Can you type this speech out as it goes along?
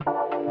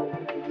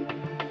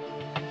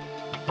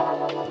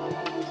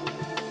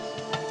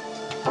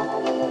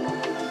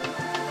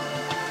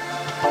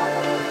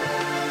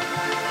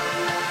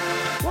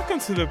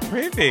Welcome to the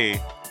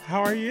Privy.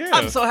 How are you?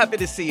 I'm so happy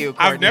to see you,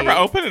 Courtney. I've never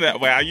opened it that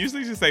way. I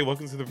usually just say,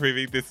 welcome to the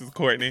Privy. This is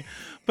Courtney.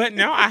 But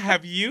now I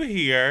have you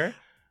here,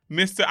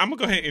 Mr. I'm going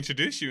to go ahead and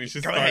introduce you and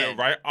just start it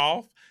right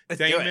off.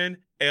 Damon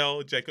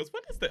L. Jacobs.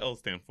 What does the L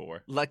stand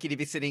for? Lucky to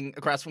be sitting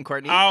across from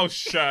Courtney. Oh,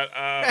 shut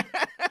up.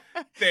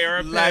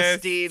 Therapist.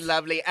 Lusty,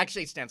 lovely.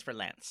 Actually, it stands for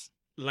Lance.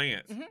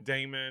 Lance. Mm-hmm.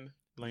 Damon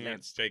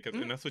Lance Jacobs.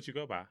 Mm-hmm. And that's what you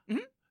go by. Mm-hmm.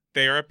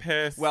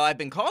 Therapist. Well, I've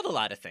been called a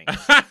lot of things.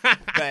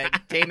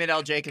 But Damon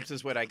L. Jacobs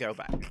is what I go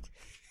by.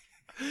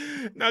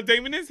 Now,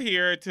 Damon is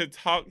here to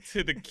talk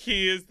to the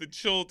kids, the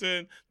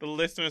children, the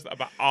listeners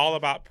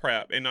about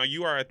PrEP. And now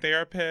you are a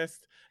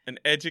therapist, an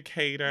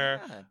educator.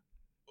 Yeah.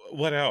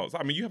 What else?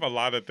 I mean, you have a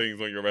lot of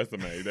things on your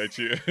resume that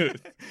you...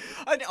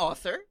 An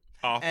author.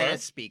 And a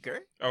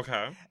speaker.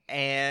 Okay.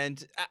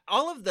 And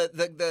all of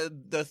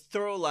the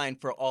thorough line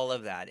for all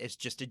of that is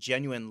just a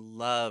genuine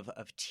love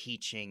of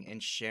teaching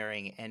and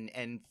sharing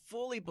and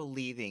fully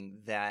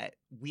believing that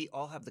we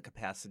all have the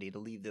capacity to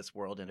leave this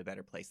world in a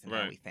better place than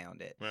how we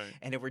found it. Right.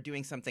 And if we're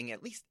doing something,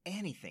 at least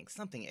anything,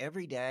 something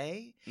every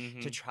day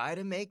to try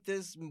to make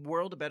this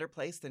world a better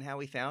place than how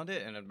we found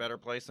it and a better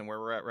place than where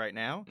we're at right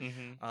now,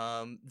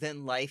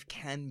 then life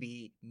can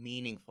be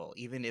meaningful,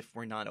 even if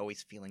we're not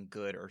always feeling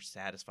good or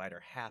satisfied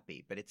or happy.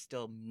 But it's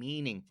still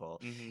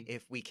meaningful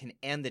if we can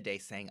end the day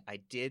saying, I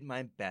did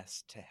my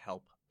best to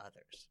help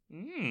others.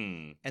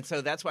 And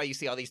so that's why you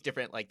see all these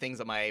different things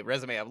on my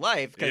resume of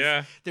life,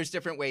 because there's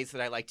different ways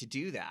that I like to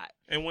do that.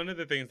 And one of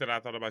the things that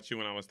I thought about you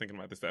when I was thinking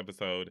about this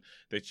episode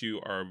that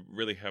you are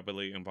really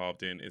heavily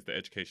involved in is the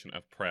education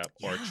of PrEP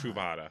or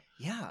Truvada.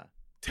 Yeah.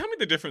 Tell me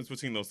the difference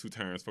between those two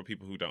terms for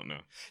people who don't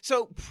know.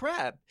 So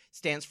PrEP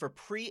stands for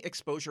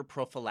pre-exposure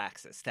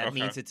prophylaxis. That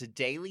means it's a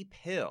daily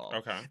pill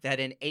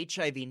that an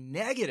HIV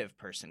negative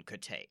person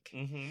could take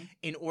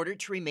in order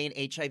to remain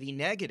HIV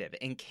negative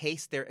in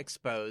case they're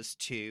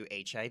exposed to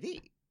HIV.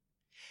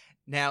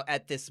 Now,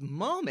 at this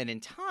moment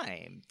in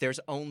time, there's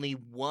only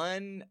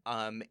one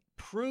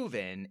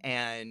proven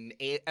and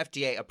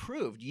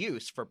FDA-approved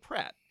use for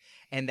PrEP,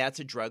 and that's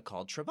a drug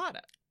called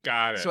Truvada.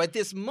 Got it. So at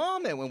this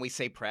moment, when we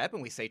say PrEP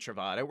and we say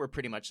Truvada, we're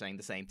pretty much saying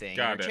the same thing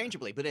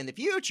interchangeably. But in the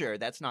future,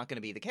 that's not going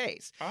to be the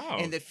case. Oh.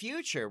 In the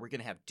future, we're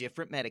going to have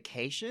different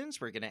medications.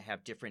 We're going to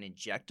have different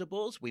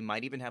injectables. We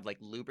might even have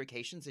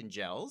lubrications and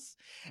gels.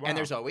 Wow. And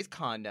there's always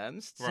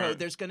condoms. Right. So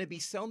there's going to be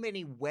so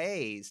many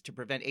ways to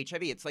prevent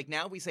HIV. It's like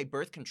now we say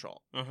birth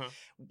control.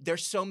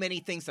 There's so many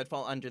things that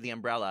fall under the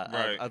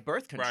umbrella of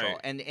birth control.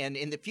 Right. And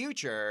in the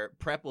future,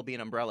 PrEP will be an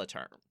umbrella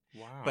term.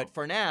 Wow. But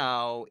for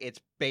now, it's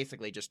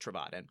basically just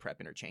Truvada and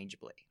PrEP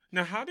interchangeably.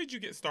 Now, how did you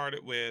get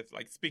started with,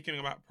 speaking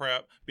about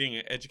PrEP, being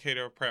an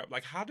educator of PrEP?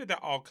 How did that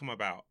all come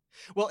about?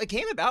 Well, it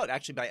came about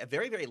actually by a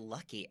very, very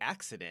lucky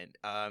accident.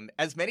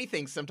 As many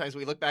things, sometimes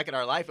we look back at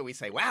our life and we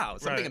say, wow,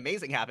 something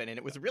amazing happened, and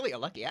it was really a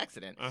lucky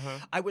accident.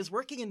 I was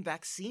working in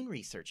vaccine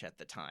research at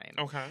the time.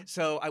 Okay.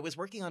 So I was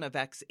working on a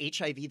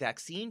HIV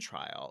vaccine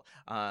trial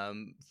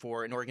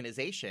for an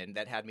organization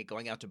that had me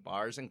going out to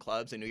bars and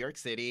clubs in New York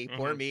City.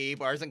 Poor me,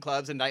 bars and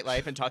clubs and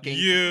nightlife, and talking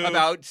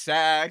about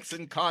sex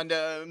and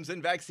condoms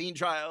and vaccine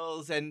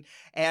trials. And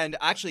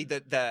actually,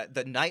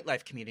 the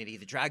nightlife community,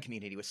 the drag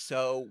community, was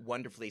so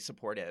wonderfully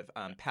supportive.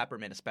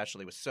 Peppermint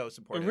especially was so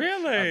supportive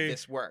of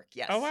this work.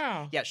 Yes. Oh,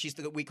 wow. Yeah,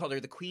 we called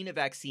her the queen of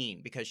vaccine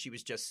because she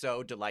was just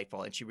so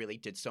delightful and she really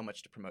did so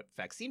much to promote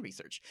vaccine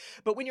research.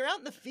 But when you're out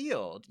in the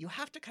field, you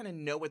have to kind of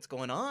know what's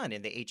going on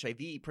in the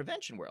HIV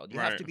prevention world. You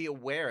have to be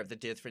aware of the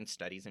different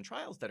studies and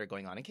trials that are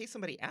going on in case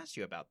somebody asks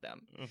you about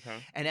them.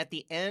 And at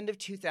the end of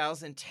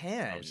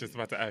 2010, I was just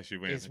about to ask you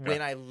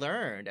when I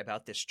learned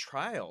about this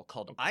trial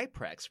called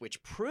IPREX,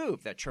 which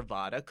proved that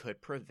Truvada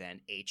could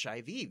prevent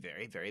HIV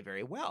very, very,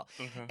 very well.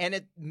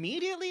 And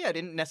immediately, I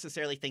didn't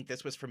necessarily think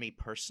this was for me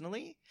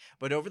personally,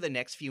 but over the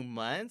next few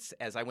months,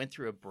 as I went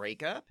through a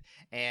breakup,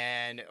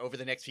 and over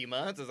the next few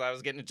months, as I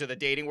was getting into the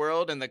dating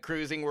world and the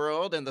cruising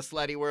world and the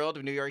slutty world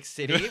of New York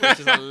City,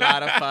 which is a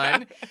lot of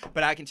fun,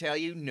 but I can tell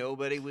you,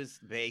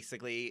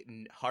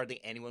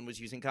 hardly anyone was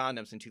using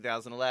condoms in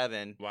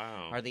 2011.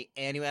 Wow. Hardly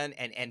anyone,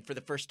 and for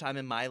the first time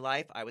in my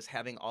life, I was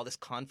having all this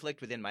conflict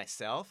within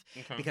myself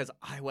because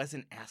I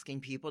wasn't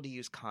asking people to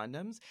use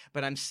condoms,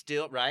 but I'm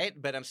still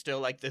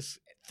like this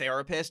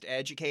therapist,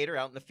 educator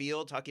out in the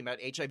field talking about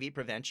HIV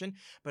prevention,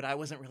 but I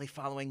wasn't really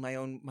following my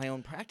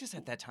own practice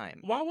at that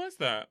time. Why was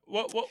that?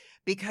 What?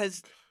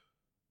 Because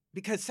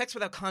sex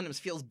without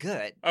condoms feels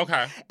good.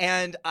 Okay.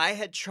 And I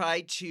had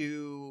tried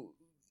to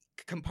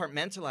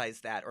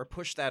compartmentalize that or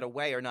push that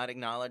away or not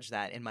acknowledge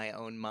that in my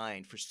own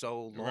mind for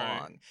so long.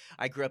 Right.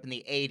 I grew up in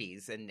the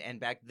 80s and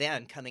back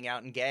then coming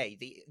out and gay,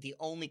 the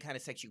only kind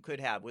of sex you could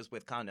have was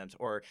with condoms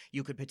or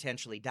you could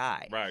potentially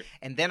die. Right.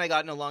 And then I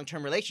got in a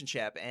long-term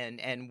relationship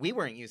and we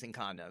weren't using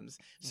condoms.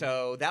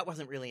 So that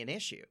wasn't really an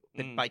issue.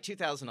 But by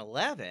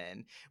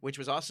 2011, which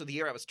was also the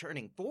year I was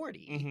turning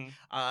 40,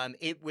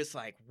 it was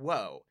like,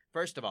 whoa.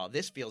 First of all,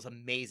 this feels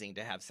amazing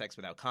to have sex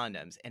without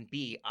condoms. And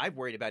B, I've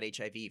worried about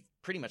HIV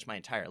pretty much my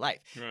entire life.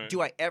 Right.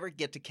 Do I ever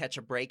get to catch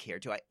a break here?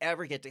 Do I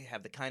ever get to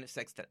have the kind of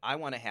sex that I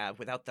want to have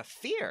without the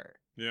fear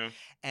Yeah.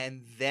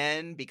 And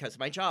then, because of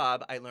my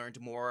job, I learned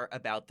more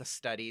about the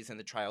studies and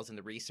the trials and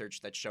the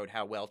research that showed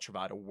how well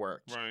Truvada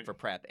worked for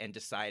PrEP, and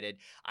decided,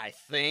 I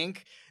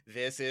think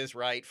this is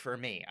right for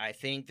me. I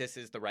think this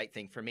is the right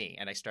thing for me.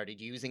 And I started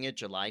using it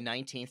July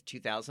 19th,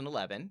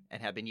 2011,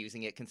 and have been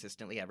using it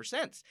consistently ever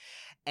since.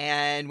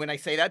 And when I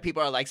say that,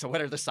 people are like, so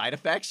what are the side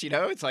effects? You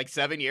know, it's like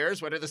 7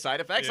 years. What are the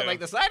side effects? Yeah. I'm like,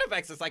 the side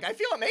effects, it's like, I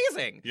feel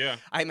amazing. Yeah.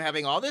 I'm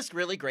having all this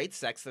really great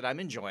sex that I'm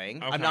enjoying.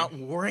 Okay. I'm not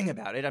worrying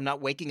about it. I'm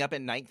not waking up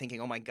at night thinking,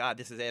 oh my God,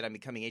 this is it. I'm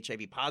becoming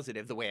HIV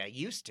positive the way I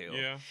used to.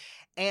 Yeah.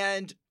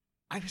 And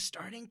I was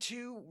starting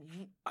to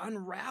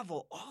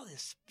unravel all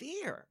this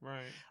fear.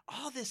 Right.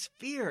 All this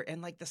fear.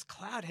 And like this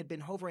cloud had been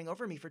hovering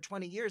over me for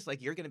 20 years.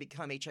 Like, you're going to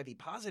become HIV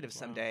positive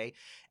someday.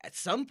 At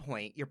some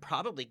point, you're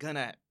probably going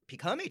to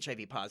become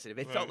HIV positive.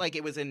 It felt like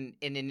it was an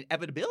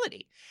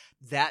inevitability.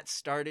 That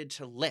started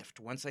to lift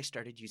once I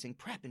started using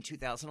PrEP in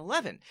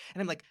 2011.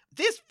 And I'm like,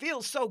 this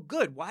feels so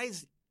good. Why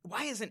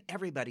isn't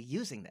everybody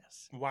using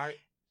this? Why?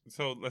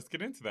 So let's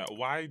get into that.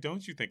 Why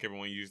don't you think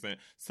everyone uses it?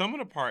 Some of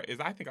the part is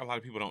I think a lot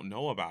of people don't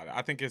know about it.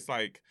 I think it's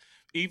like,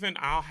 even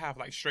I'll have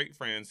like straight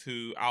friends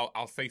who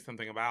I'll say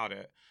something about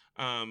it.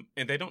 And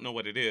they don't know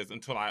what it is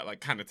until I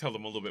like kind of tell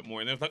them a little bit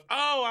more. And they're like,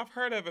 oh, I've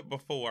heard of it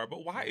before.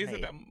 But why is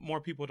it that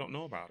more people don't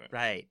know about it?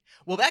 Right.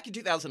 Well, back in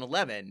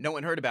 2011, no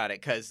one heard about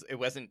it because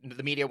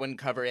the media wouldn't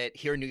cover it.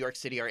 Here in New York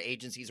City, our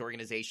agencies,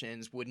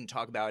 organizations wouldn't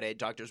talk about it.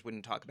 Doctors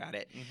wouldn't talk about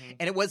it. Mm-hmm.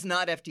 And it was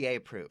not FDA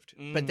approved.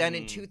 Mm. But then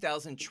in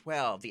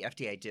 2012, the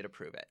FDA did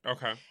approve it.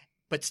 Okay.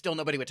 But still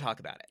nobody would talk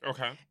about it.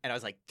 Okay. And I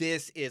was like,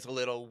 this is a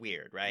little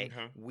weird, right?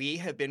 Okay. We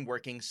have been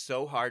working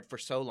so hard for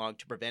so long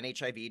to prevent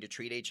HIV, to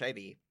treat HIV.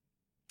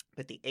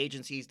 But the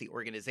agencies, the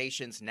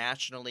organizations,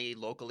 nationally,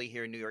 locally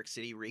here in New York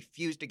City,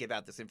 refused to give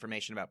out this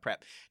information about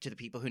PrEP to the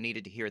people who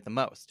needed to hear it the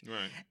most.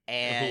 Right.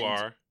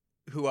 And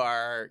who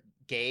are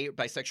gay,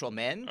 bisexual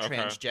men,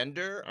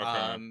 transgender,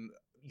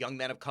 young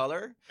men of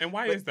color. And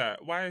why is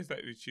that? Why is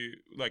that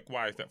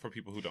why is that for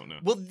people who don't know?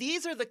 Well,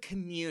 these are the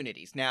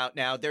communities. Now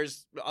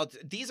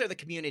these are the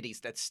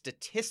communities that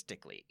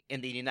statistically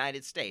in the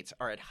United States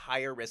are at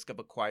higher risk of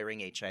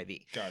acquiring HIV.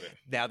 Got it.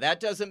 Now, that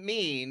doesn't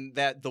mean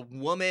that the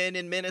woman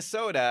in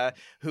Minnesota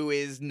who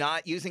is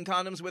not using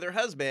condoms with her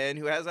husband,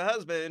 who has a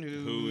husband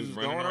who's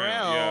going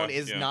around,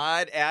 is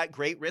not at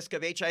great risk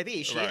of HIV.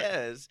 She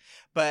is.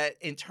 But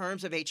in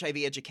terms of HIV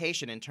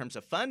education, in terms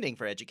of funding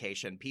for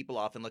education, people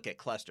often look at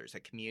clusters,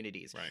 at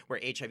communities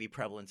where HIV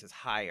prevalence is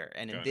higher.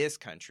 And in this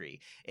country,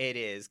 it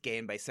is gay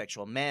and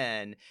bisexual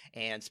men,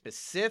 and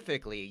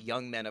specifically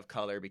young men of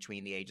color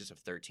between the ages of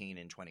 13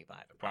 and 25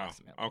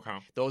 approximately. Wow. Okay.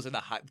 Those are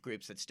the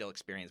groups that still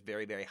experience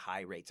very, very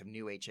high rates of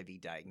new HIV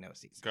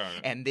diagnoses. Got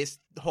it. And this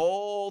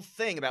whole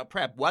thing about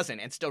PrEP wasn't,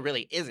 and still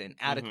really isn't,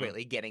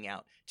 adequately getting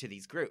out to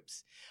these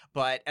groups.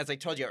 But as I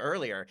told you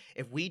earlier,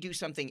 if we do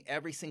something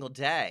every single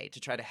day to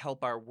try to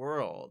help our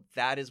world,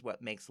 that is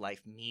what makes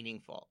life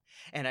meaningful.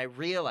 And I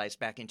realized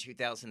back in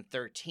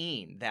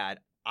 2013 that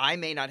I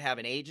may not have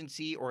an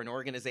agency or an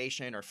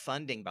organization or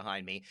funding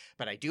behind me,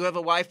 but I do have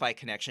a Wi-Fi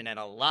connection and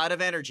a lot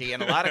of energy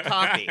and a lot of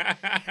coffee.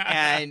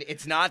 And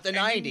it's not the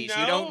 90s.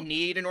 You don't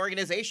need an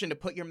organization to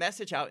put your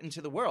message out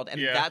into the world.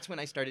 And that's when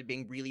I started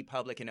being really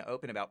public and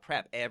open about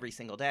PrEP every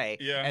single day,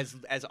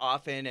 as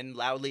often and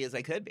loudly as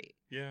I could be.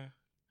 Yeah.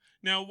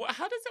 Now,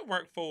 how does it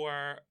work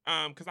for,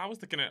 because I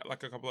was looking at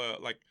like a couple of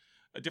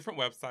different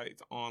websites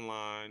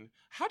online.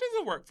 How does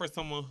it work for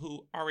someone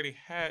who is already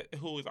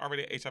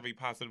HIV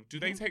positive? Do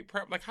they take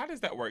PrEP? Like, how does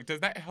that work?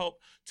 Does that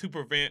help to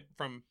prevent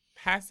from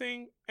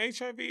passing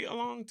HIV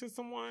along to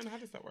someone? How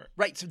does that work?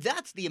 Right. So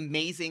that's the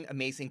amazing,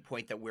 amazing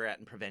point that we're at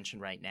in prevention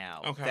right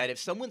now. Okay. That if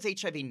someone's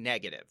HIV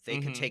negative, they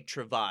could take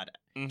Truvada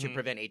to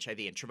prevent HIV.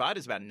 And Truvada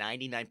is about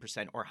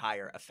 99% or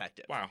higher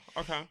effective. Wow.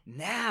 Okay.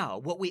 Now,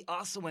 what we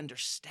also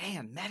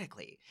understand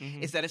medically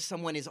is that if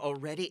someone is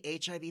already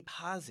HIV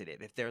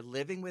positive, if they're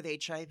living with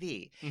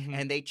HIV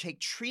and they take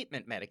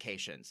treatment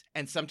medications,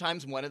 and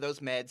sometimes one of those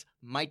meds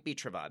might be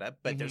Truvada,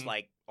 but there's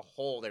like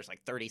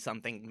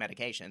 30-something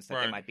medications that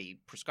they might be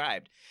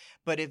prescribed.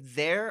 But if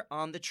they're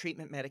on the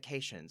treatment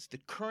medications, the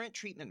current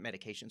treatment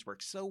medications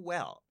work so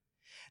well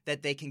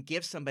that they can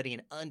give somebody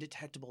an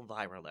undetectable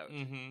viral load,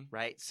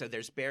 right? So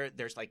there's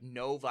like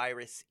no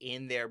virus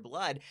in their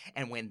blood.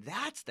 And when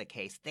that's the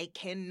case, they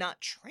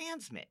cannot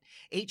transmit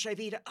HIV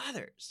to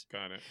others.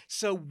 Got it.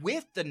 So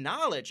with the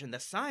knowledge and the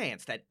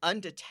science that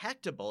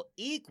undetectable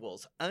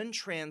equals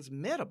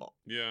untransmittable,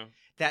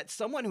 that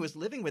someone who is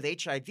living with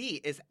HIV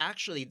is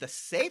actually the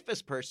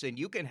safest person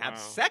you can have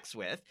sex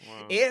with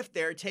if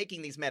they're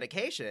taking these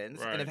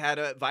medications and have had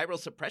a viral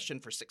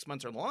suppression for 6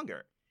 months or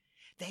longer.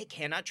 They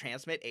cannot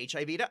transmit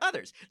HIV to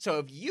others. So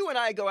if you and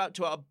I go out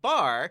to a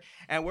bar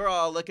and we're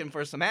all looking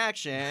for some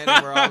action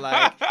and we're all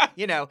like,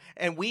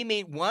 and we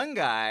meet one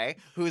guy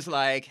who's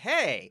like,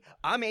 hey,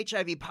 I'm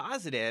HIV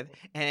positive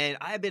and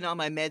I've been on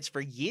my meds for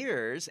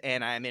years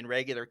and I'm in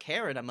regular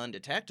care and I'm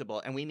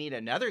undetectable. And we meet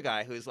another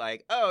guy who's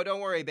like, oh,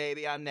 don't worry,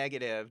 baby, I'm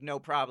negative. No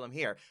problem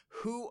here.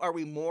 Who are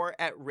we more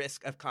at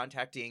risk of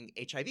contacting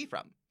HIV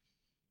from?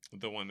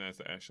 The one that's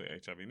actually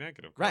HIV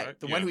negative, correct? Right.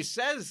 The one who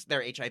says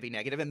they're HIV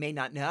negative and may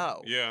not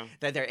know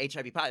that they're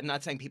HIV positive. I'm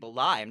not saying people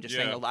lie. I'm just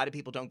saying a lot of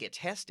people don't get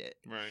tested.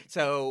 Right.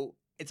 So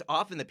it's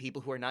often the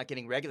people who are not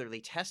getting regularly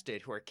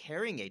tested who are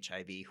carrying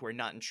HIV who are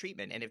not in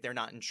treatment. And if they're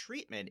not in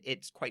treatment,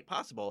 it's quite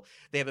possible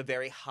they have a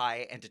very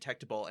high and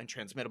detectable and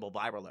transmittable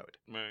viral load.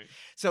 Right.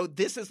 So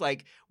this is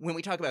like when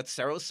we talk about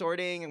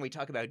serosorting and we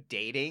talk about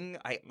dating,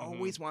 I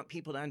always want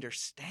people to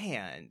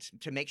understand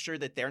to make sure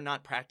that they're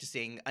not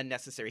practicing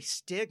unnecessary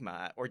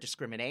stigma or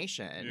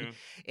discrimination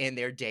in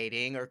their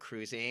dating or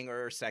cruising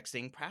or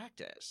sexting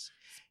practice.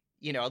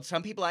 You know,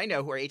 some people I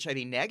know who are HIV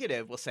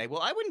negative will say, well,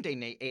 I wouldn't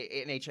date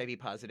an HIV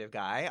positive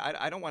guy.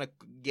 I don't want to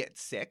get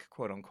sick,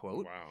 quote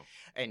unquote. Wow.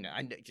 And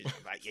I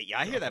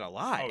hear that a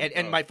lot.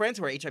 And my friends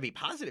who are HIV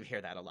positive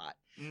hear that a lot.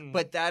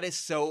 But that is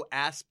so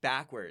ass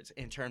backwards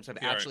in terms of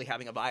actually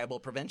having a viable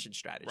prevention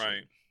strategy.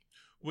 Right.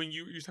 When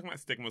you're talking about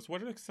stigmas,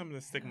 what are some of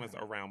the stigmas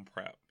around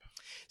PrEP?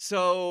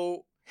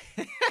 So...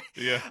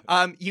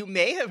 you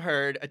may have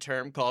heard a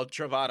term called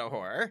Truvada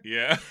whore.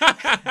 Yeah.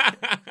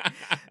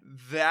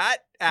 That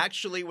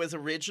actually was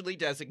originally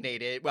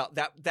designated. Well,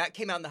 that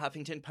came out in the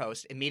Huffington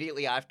Post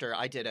immediately after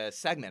I did a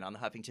segment on the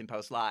Huffington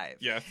Post Live.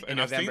 Yes, in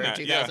November of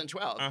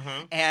 2012.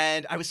 Yeah.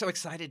 And I was so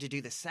excited to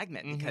do this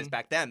segment because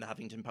back then the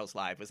Huffington Post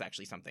Live was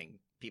actually something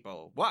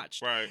people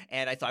watched. Right.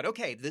 And I thought,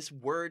 okay, the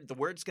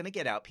word's going to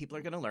get out. People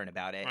are going to learn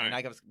about it. Right. And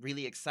I was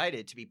really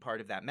excited to be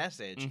part of that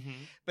message.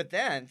 But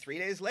then 3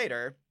 days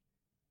later,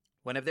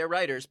 one of their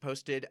writers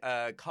posted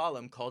a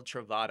column called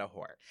Truvada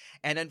whore.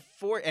 And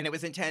it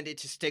was intended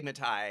to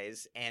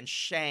stigmatize and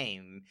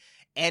shame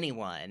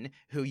anyone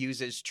who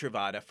uses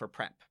Truvada for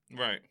PrEP.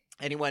 Right.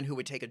 Anyone who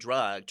would take a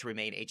drug to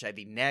remain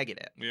HIV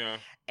negative. Yeah.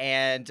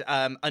 And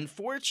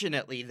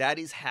unfortunately, that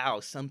is how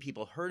some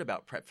people heard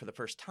about PrEP for the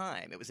first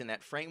time. It was in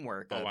that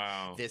framework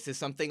of this is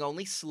something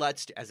only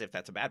sluts, as if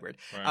that's a bad word.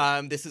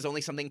 Right. This is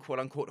only something quote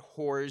unquote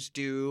whores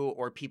do,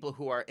 or people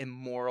who are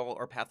immoral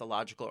or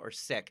pathological or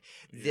sick.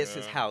 This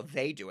is how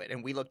they do it.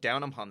 And we look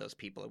down upon those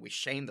people and we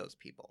shame those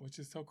people. Which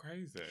is so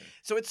crazy.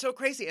 So it's so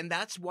crazy. And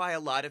that's why a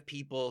lot of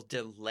people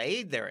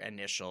delayed their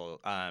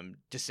initial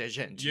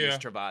decision to use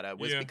Truvada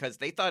was because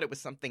they thought it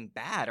was something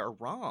bad or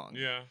wrong.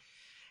 Yeah.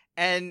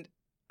 And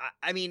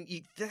I mean,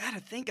 you got to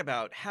think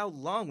about how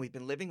long we've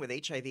been living with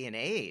HIV and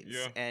AIDS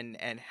and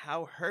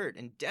how hurt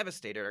and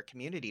devastated our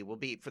community will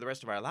be for the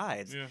rest of our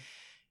lives. Yeah.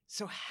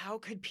 So how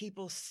could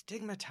people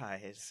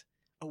stigmatize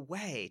a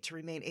way to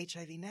remain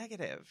HIV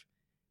negative?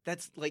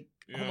 That's like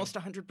almost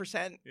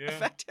 100%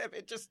 effective.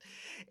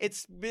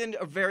 It's been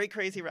a very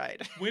crazy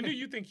ride. When do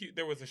you think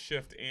there was a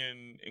shift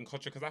in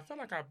culture? Because I feel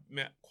like I've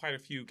met quite a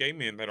few gay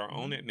men that are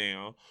on it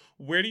now.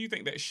 Where do you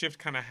think that shift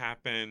kind of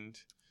happened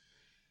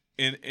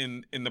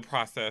in the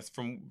process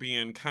from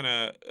being kind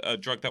of a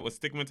drug that was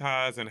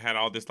stigmatized and had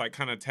all this like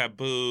kind of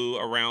taboo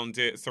around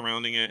it,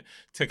 surrounding it,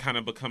 to kind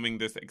of becoming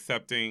this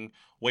accepting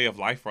way of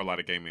life for a lot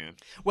of gay men?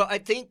 Well,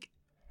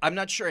 I'm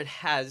not sure it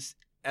has,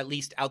 at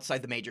least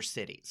outside the major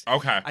cities.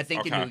 Okay. I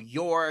think in New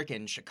York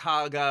and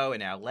Chicago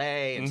and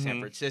LA and San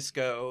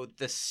Francisco,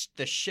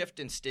 the shift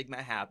in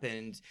stigma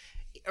happened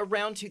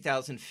around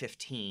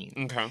 2015.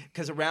 Okay.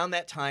 Because around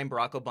that time,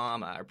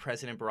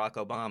 President Barack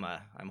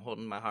Obama, I'm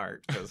holding my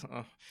heart because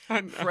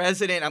I'm going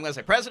to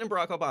say President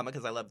Barack Obama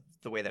because I love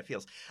the way that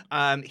feels.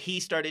 He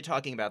started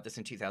talking about this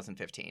in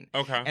 2015.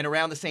 Okay. And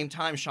around the same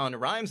time, Shonda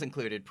Rhimes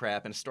included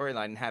PrEP in a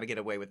storyline in How to Get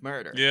Away with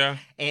Murder. Yeah.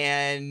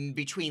 And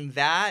between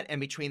that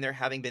and between there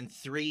having been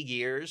 3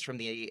 years from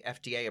the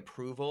FDA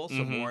approval,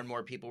 so more and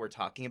more people were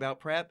talking about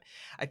PrEP,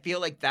 I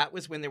feel like that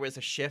was when there was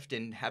a shift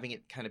in having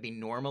it kind of be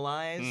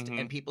normalized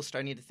and people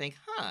starting to think,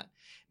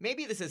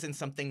 maybe this isn't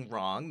something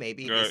wrong.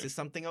 Maybe this is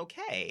something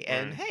okay.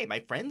 And hey, my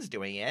friend's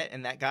doing it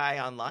and that guy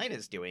online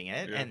is doing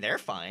it and they're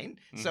fine.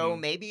 So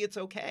maybe it's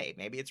okay.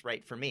 Maybe it's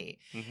right for me.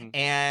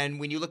 And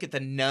when you look at the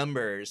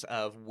numbers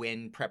of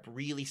when PrEP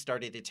really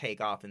started to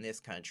take off in this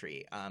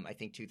country, I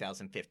think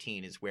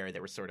 2015 is where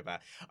there was sort of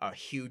a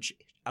huge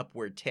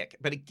upward tick.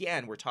 But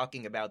again, we're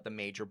talking about the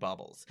major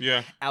bubbles.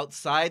 Yeah.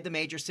 Outside the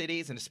major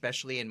cities, and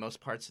especially in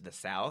most parts of the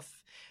South,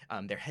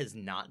 there has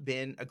not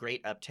been a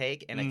great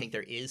uptake, and I think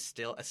there is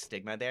still a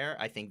stigma there.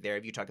 I think there,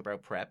 if you talk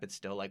about PrEP, it's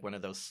still like one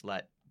of those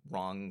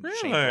wrong,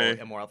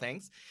 shameful, immoral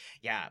things.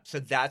 Yeah, so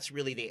that's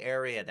really the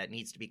area that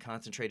needs to be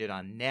concentrated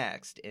on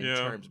next in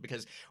terms,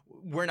 because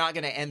we're not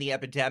going to end the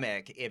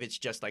epidemic if it's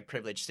just like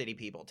privileged city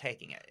people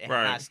taking it. It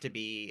has to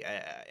be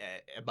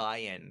a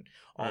buy-in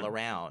all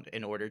around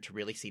in order to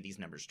really see these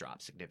numbers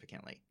drop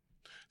significantly.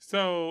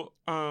 So,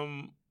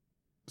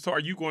 so are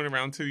you going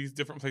around to these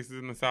different places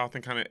in the South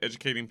and kind of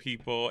educating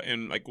people?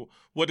 And like,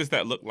 what does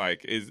that look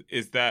like?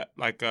 Is that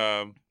like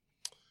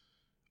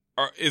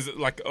or is it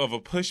like of a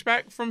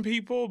pushback from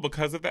people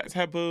because of that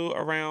taboo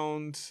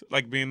around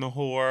like being the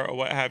whore or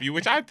what have you?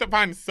 Which I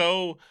find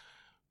so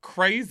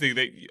crazy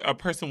that a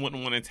person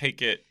wouldn't want to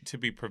take it to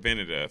be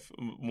preventative,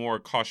 more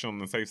caution on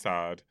the safe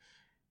side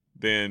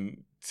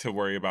than to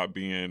worry about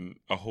being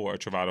a whore, a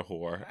Truvada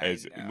whore,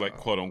 as like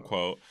quote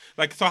unquote.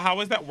 Like, so how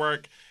does that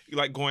work?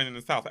 Like going in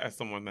the South, as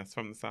someone that's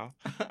from the South,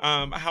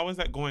 how is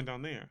that going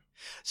down there?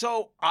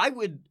 So I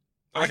would.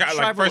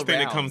 Like first thing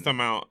that comes to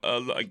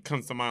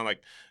mind,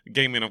 like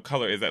gay men of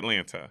color is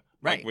Atlanta,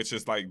 right? Like, which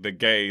is like the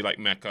gay like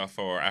mecca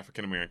for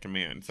African American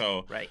men.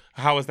 So, right.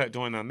 How is that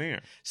doing down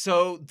there?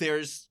 So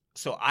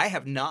I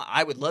have not.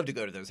 I would love to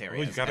go to those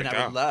areas, I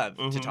would love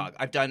to talk.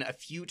 I've done a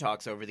few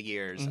talks over the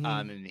years,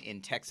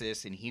 in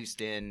Texas, in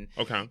Houston,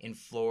 in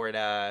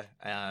Florida,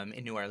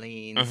 in New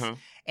Orleans,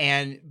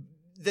 and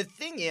the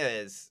thing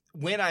is,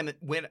 and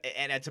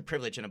it's a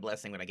privilege and a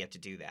blessing when I get to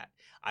do that.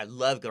 I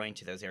love going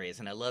to those areas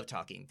and I love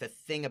talking. The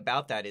thing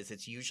about that is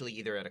it's usually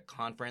either at a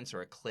conference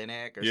or a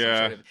clinic or some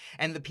sort of,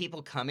 and the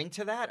people coming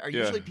to that are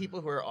usually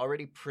people who are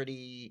already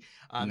pretty,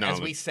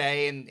 as we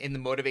say in the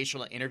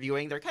motivational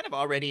interviewing, they're kind of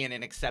already in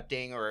an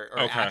accepting or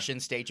action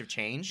stage of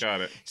change.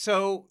 Got it.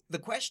 So the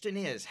question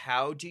is,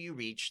 how do you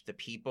reach the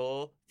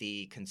people,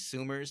 the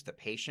consumers, the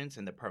patients,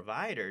 and the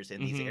providers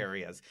in these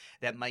areas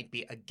that might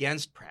be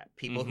against PrEP,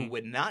 people who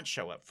would not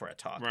show up for a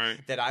talk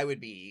that I would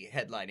be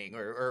headlining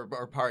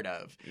or part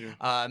of.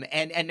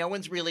 And no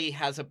one's really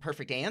has a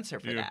perfect answer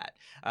for that.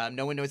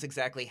 No one knows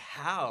exactly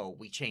how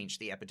we change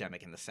the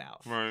epidemic in the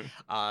South. Right.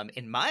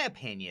 In my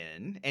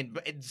opinion, and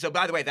so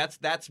by the way,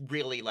 that's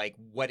really like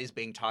what is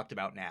being talked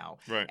about now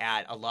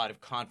at a lot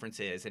of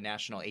conferences and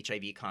national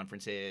HIV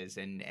conferences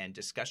and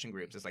discussion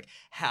groups. It's like,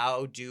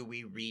 how do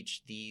we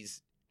reach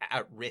these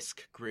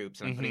at-risk groups?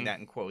 And I'm putting that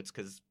in quotes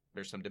because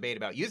there's some debate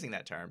about using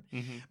that term.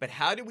 But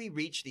how do we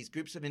reach these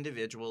groups of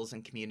individuals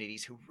and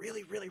communities who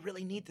really, really,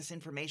 really need this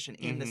information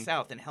in the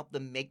South and help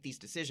them make these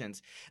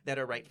decisions that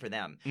are right for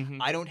them?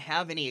 I don't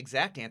have any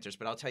exact answers,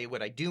 but I'll tell you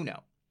what I do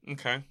know.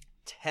 Okay.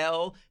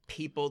 Tell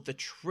people the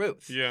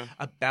truth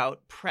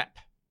about PrEP.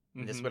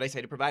 And this is what I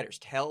say to providers.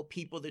 Tell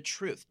people the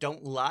truth.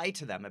 Don't lie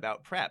to them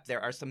about PrEP. There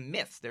are some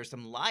myths. There's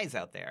some lies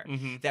out there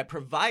that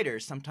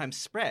providers sometimes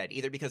spread,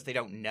 either because they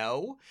don't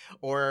know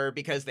or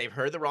because they've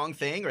heard the wrong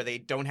thing or they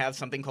don't have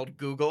something called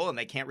Google and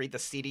they can't read the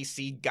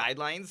CDC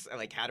guidelines,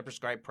 like how to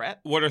prescribe PrEP.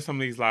 What are some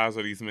of these lies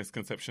or these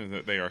misconceptions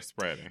that they are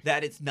spreading?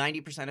 That it's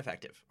 90%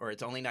 effective or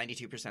it's only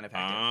 92% effective.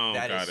 Oh,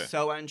 that is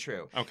so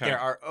untrue. Okay. There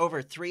are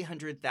over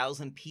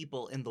 300,000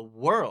 people in the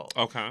world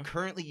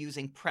currently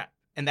using PrEP.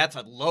 And that's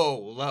a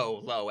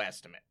low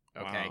estimate,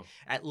 okay? Wow.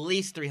 At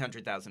least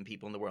 300,000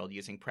 people in the world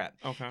using PrEP.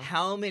 Okay.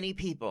 How many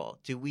people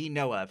do we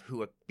know of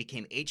who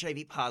became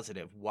HIV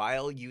positive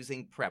while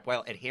using PrEP,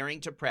 while adhering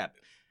to PrEP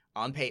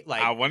on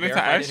I wanted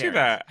to ask you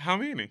that. How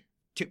many?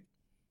 2.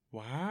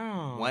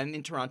 Wow. 1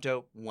 in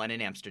Toronto, 1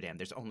 in Amsterdam.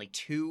 There's only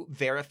 2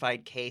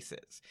 verified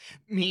cases,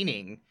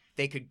 meaning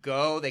they could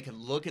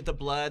look at the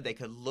blood, they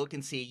could look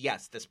and see,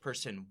 yes, this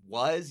person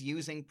was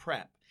using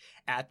PrEP.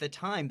 At the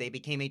time, they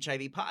became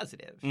HIV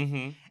positive.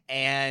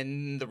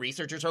 And the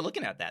researchers are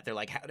looking at that. They're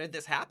like, how did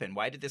this happen?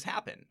 Why did this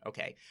happen?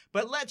 Okay.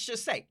 But let's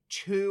just say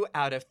 2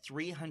 out of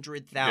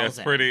 300,000.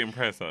 That's pretty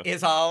impressive.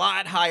 Is a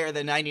lot higher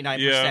than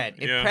 99%.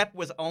 If PrEP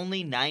was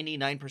only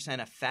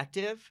 99%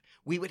 effective,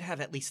 we would have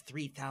at least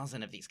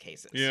 3,000 of these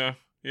cases.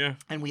 Yeah.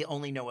 And we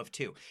only know of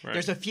 2. Right.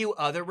 There's a few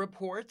other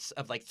reports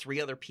of like 3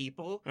 other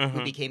people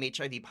who became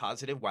HIV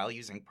positive while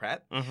using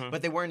PrEP,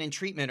 but they weren't in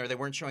treatment or they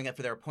weren't showing up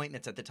for their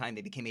appointments at the time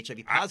they became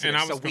HIV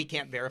positive, so we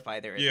can't verify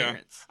their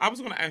adherence. I was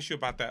going to ask you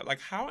about that. Like,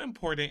 how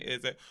important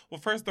is it? Well,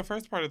 the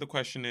first part of the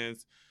question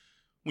is,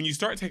 when you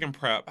start taking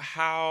PrEP,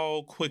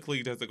 how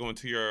quickly does it go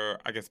into your,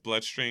 I guess,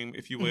 bloodstream,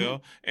 if you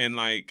will? And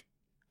like,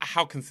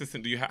 how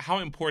consistent how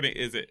important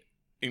is it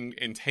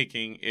in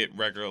taking it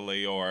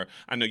regularly? Or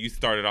I know you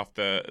started off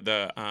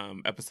the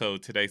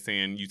episode today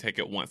saying you take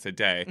it once a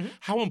day.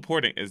 How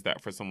important is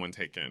that for someone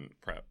taking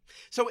PrEP?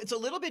 So it's a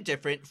little bit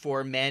different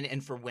for men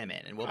and for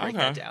women, and we'll break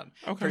that down.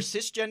 For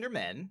cisgender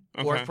men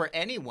or for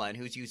anyone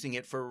who's using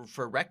it for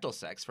rectal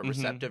sex, for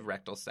receptive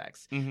rectal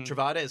sex,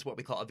 Truvada is what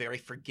we call a very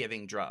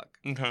forgiving drug.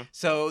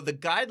 So the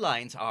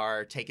guidelines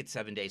are take it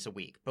 7 days a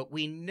week, but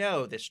we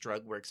know this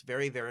drug works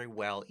very, very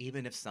well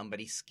even if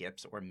somebody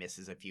skips or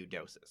misses a few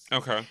doses.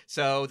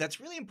 So that's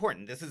really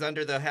important. This is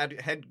under the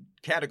head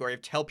category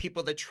of tell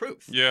people the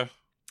truth. Yeah.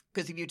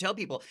 Because if you tell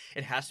people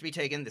it has to be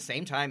taken the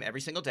same time every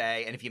single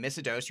day, and if you miss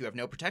a dose, you have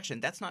no protection,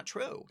 that's not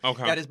true.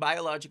 That is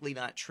biologically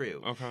not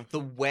true. The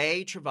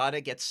way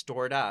Truvada gets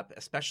stored up,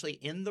 especially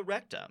in the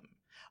rectum,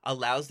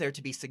 allows there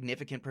to be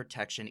significant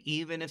protection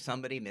even if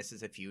somebody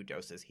misses a few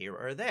doses here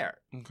or there.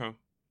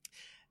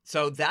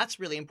 So that's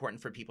really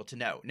important for people to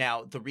know.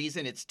 Now, the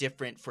reason it's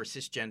different for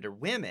cisgender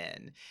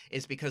women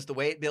is because the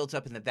way it builds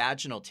up in the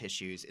vaginal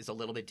tissues is a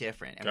little bit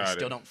different, and we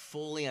still don't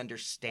fully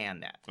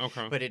understand that.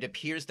 But it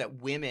appears that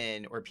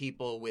women or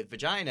people with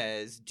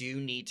vaginas do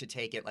need to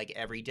take it like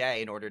every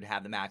day in order to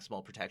have the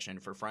maximal protection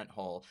for front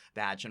hole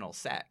vaginal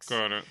sex.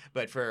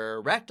 But for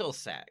rectal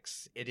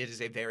sex, it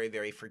is a very,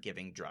 very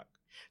forgiving drug.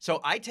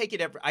 So I take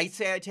it I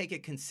take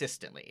it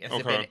consistently. Has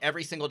it been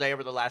every single day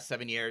over the last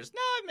 7 years?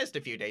 No, I've missed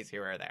a few days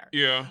here or there.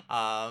 Yeah.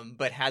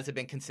 But has it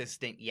been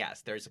consistent?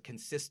 Yes. There's a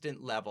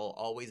consistent level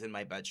always in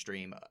my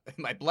bloodstream and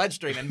my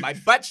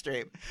butt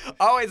stream,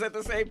 always at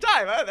the same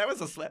time. Oh, that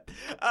was a slip.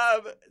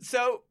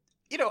 So,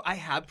 I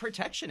have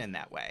protection in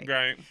that way.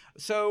 Right.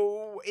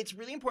 So it's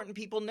really important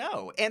people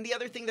know. And the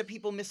other thing that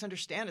people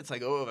misunderstand, it's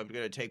like, oh, if I'm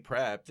going to take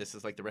PrEP, this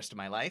is like the rest of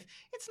my life.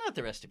 It's not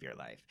the rest of your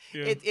life.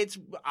 Yeah.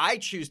 I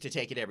choose to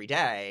take it every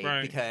day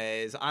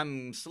because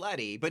I'm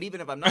slutty. But even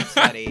if I'm not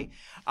slutty,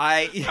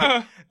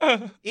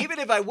 even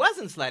if I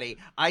wasn't slutty,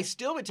 I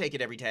still would take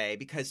it every day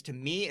because to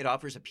me, it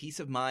offers a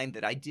peace of mind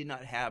that I did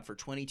not have for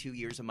 22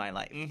 years of my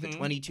life. Mm-hmm. The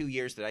 22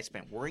 years that I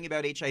spent worrying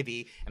about HIV,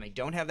 and I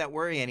don't have that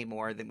worry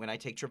anymore than when I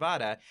take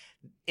Truvada.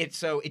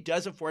 It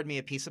does afford me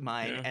a peace of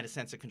mind and a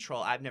sense of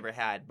control I've never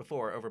had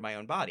before over my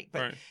own body.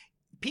 But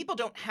people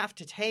don't have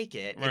to take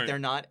it if they're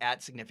not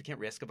at significant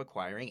risk of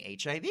acquiring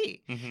HIV.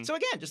 Mm-hmm. So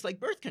again, just like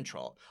birth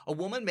control, a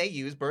woman may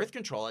use birth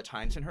control at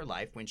times in her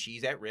life when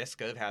she's at risk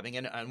of having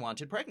an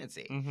unwanted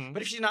pregnancy. Mm-hmm.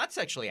 But if she's not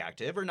sexually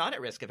active or not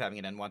at risk of having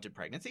an unwanted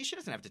pregnancy, she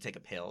doesn't have to take a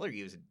pill or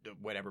use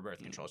whatever birth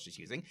control she's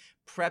using.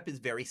 PrEP is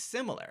very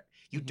similar.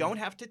 You don't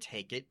have to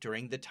take it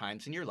during the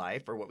times in your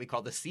life or what we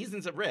call the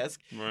seasons of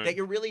risk that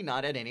you're really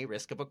not at any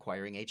risk of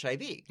acquiring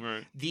HIV.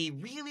 Right. The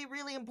really,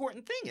 really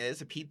important thing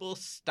is if people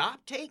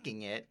stop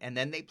taking it and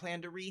then they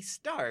plan to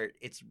restart,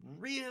 it's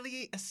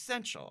really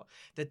essential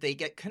that they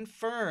get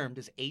confirmed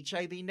as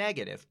HIV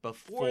negative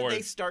before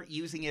they start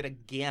using it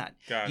again.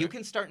 You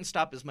can start and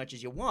stop as much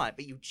as you want,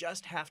 but you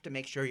just have to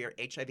make sure you're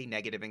HIV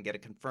negative and get a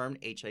confirmed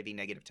HIV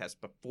negative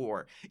test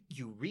before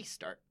you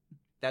restart.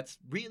 That's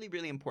really,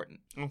 really important.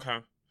 Okay.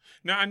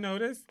 Now, I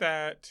noticed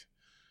that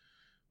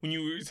when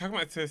you were talking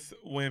about cis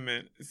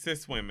women,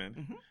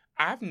 mm-hmm.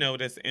 I've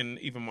noticed in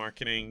even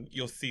marketing,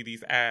 you'll see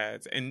these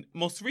ads. And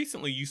most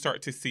recently, you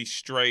start to see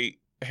straight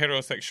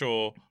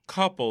heterosexual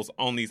couples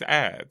on these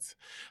ads.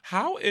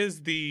 How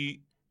is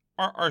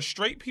are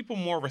straight people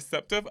more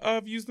receptive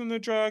of using the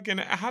drug?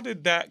 And how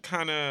did that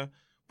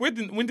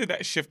when did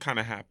that shift kind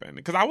of happen?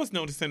 Because I was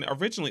noticing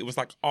originally it was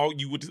like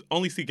you would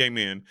only see gay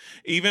men.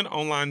 Even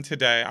online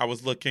today, I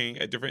was looking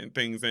at different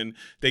things and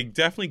they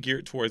definitely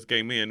geared towards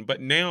gay men. But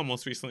now,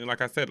 most recently,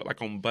 like I said,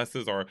 like on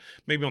buses or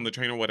maybe on the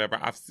train or whatever,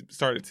 I've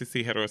started to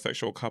see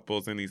heterosexual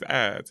couples in these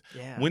ads.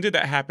 Yeah. When did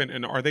that happen?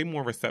 And are they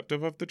more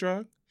receptive of the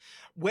drug?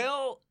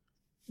 Well,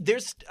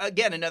 there's,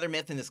 again, another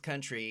myth in this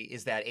country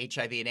is that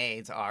HIV and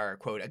AIDS are,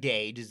 quote, a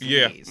gay disease.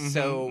 Yeah. Mm-hmm,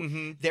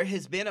 so there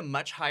has been a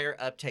much higher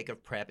uptake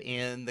of PrEP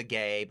in the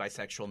gay,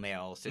 bisexual,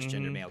 male,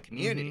 cisgender male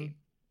community. Mm-hmm.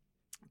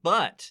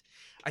 But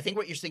I think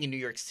what you're seeing in New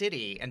York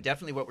City and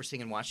definitely what we're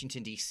seeing in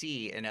Washington,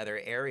 D.C. and other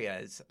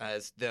areas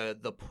as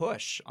the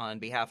push on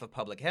behalf of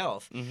public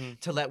health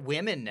to let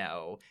women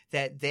know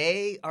that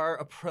they are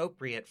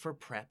appropriate for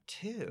PrEP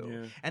too.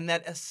 Yeah. And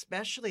that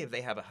especially if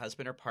they have a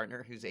husband or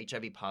partner who's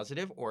HIV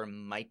positive or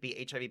might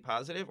be HIV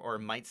positive or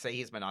might say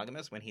he's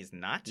monogamous when he's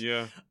not.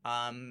 Yeah.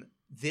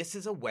 This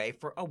is a way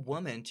for a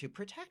woman to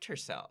protect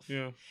herself.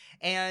 Yeah.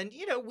 And,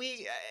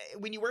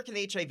 when you work in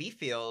the HIV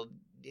field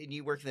and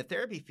you work in the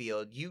therapy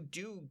field, you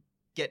do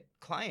get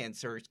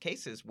clients or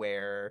cases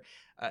where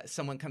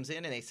someone comes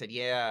in and they said,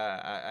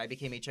 I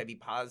became HIV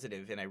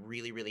positive and I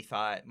really, really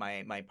thought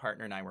my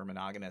partner and I were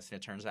monogamous and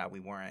it turns out we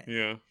weren't.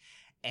 Yeah.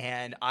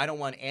 And I don't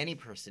want any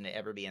person to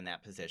ever be in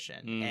that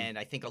position. And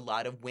I think a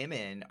lot of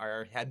women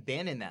have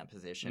been in that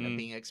position of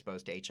being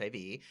exposed to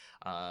HIV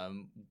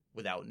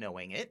without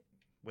knowing it,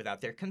 without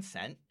their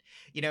consent.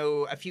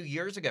 A few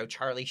years ago,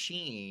 Charlie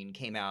Sheen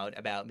came out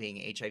about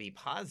being HIV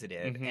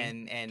positive,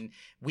 and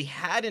we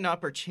had an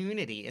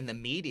opportunity in the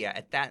media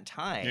at that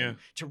time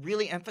to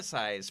really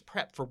emphasize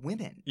PrEP for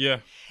women. Yeah.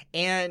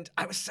 And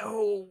I was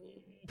so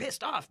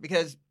pissed off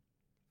because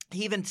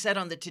he even said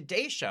on the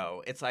Today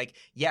Show, it's like,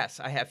 yes,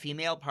 I have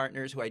female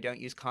partners who I don't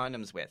use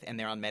condoms with, and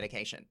they're on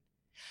medication.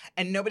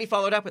 And nobody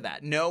followed up with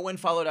that. No one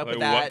followed up with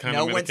that.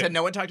 No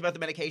one talked about the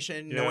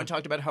medication. Yeah. No one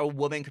talked about how a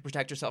woman could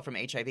protect herself from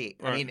HIV. Right.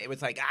 I mean, it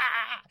was like,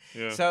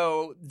 Yeah.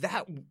 So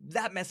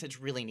that message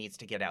really needs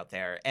to get out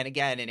there. And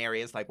again, in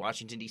areas like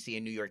Washington, D.C.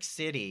 and New York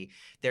City,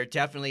 there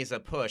definitely is a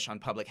push on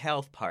public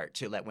health part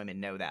to let women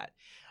know that.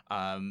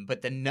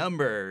 But the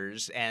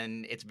numbers,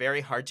 and it's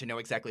very hard to know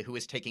exactly who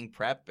is taking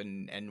PrEP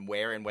and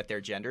where and what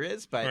their gender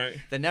is. But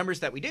the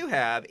numbers that we do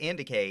have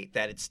indicate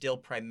that it's still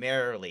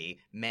primarily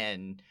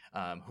men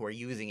who are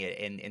using it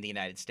in the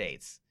United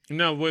States.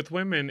 No, with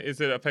women,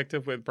 is it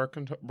effective with birth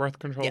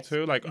control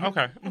too? Like,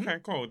 okay,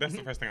 cool. That's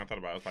the first thing I thought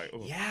about. I was like,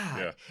 ooh,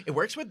 yeah. It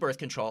works with birth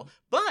control,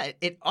 but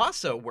it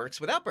also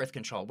works without birth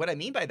control. What I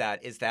mean by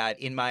that is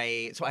that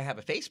so I have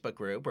a Facebook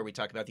group where we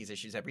talk about these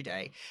issues every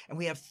day, and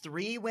we have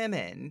 3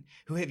 women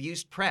who have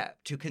used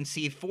PrEP to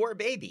conceive 4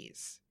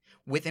 babies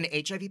with an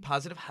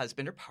HIV-positive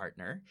husband or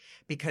partner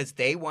because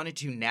they wanted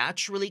to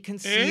naturally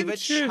conceive a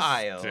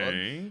child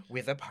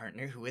with a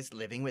partner who is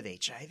living with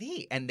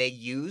HIV. And they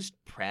used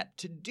PrEP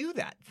to do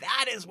that.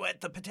 That is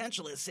what the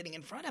potential is sitting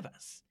in front of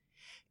us.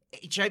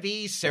 HIV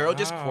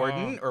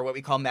serodiscordant, or what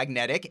we call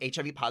magnetic,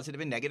 HIV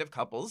positive and negative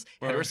couples,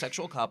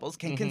 heterosexual couples,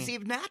 can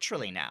conceive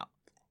naturally now.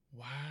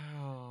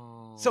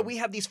 Wow. So we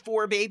have these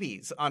 4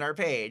 babies on our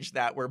page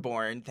that were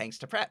born thanks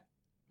to PrEP.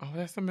 Oh,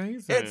 that's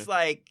amazing. It's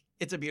like,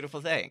 it's a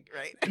beautiful thing,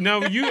 right?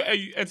 No, at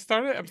the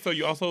start of the episode,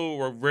 you also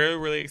were really,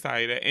 really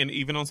excited, and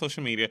even on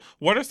social media.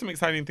 What are some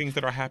exciting things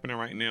that are happening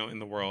right now in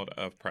the world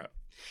of PrEP?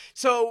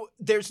 So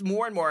there's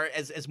more and more,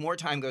 as more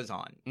time goes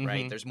on,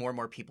 right? There's more and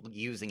more people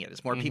using it.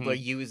 As more people are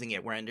using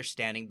it, we're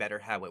understanding better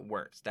how it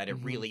works, that it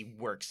really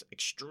works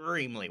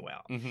extremely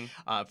well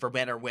for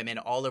men or women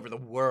all over the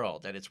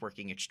world, that it's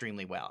working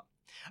extremely well.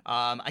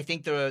 I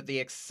think the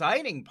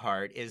exciting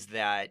part is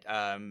that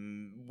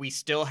we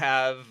still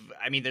have,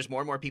 I mean, there's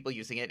more and more people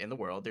using it in the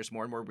world. There's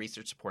more and more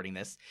research supporting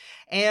this.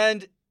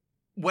 And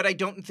what I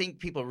don't think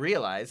people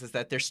realize is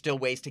that there's still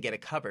ways to get it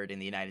covered in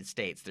the United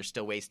States. There's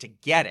still ways to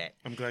get it.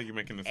 I'm glad you're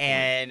making this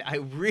And point. I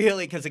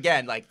really, because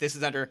again, like this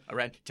is under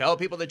around tell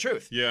people the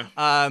truth. Yeah.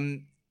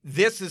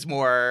 This is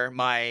more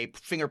my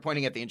finger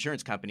pointing at the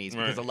insurance companies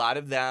because a lot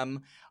of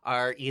them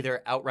are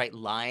either outright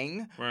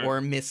lying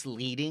or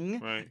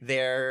misleading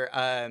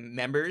their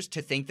members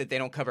to think that they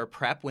don't cover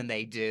PrEP when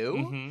they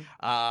do.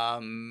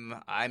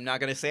 I'm not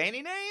going to say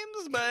any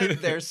names,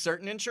 but there's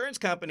certain insurance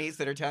companies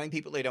that are telling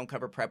people they don't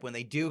cover PrEP when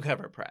they do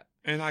cover PrEP.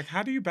 And like,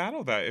 how do you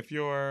battle that if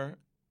you're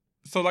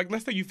so like,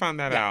 let's say you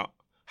found that out.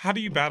 How do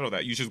you battle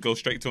that? You just go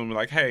straight to them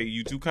like, hey,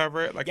 you do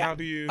cover it? Like, how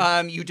do you?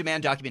 You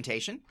demand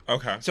documentation.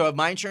 Okay. So if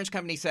my insurance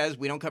company says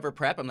we don't cover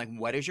PrEP, I'm like,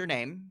 what is your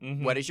name?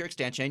 What is your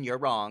extension? You're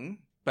wrong.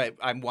 But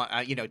I'm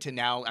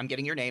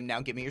getting your name.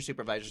 Now give me your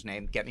supervisor's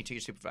name. Get me to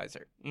your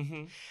supervisor.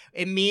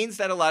 It means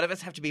that a lot of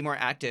us have to be more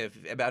active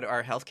about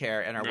our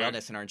healthcare and our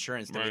wellness and our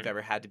insurance than we've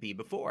ever had to be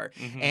before.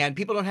 And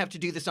people don't have to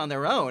do this on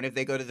their own. If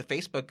they go to the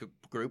Facebook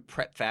group,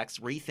 PrEP Facts,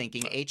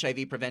 Rethinking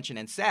HIV Prevention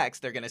and Sex,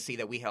 they're going to see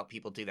that we help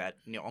people do that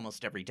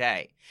almost every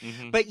day.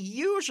 But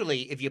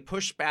usually if you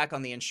push back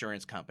on the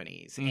insurance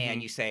companies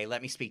and you say,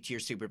 let me speak to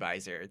your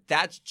supervisor,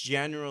 that's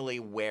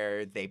generally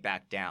where they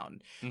back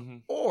down.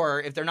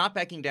 Or if they're not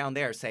backing down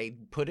there, say,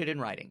 put it in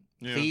writing.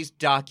 Please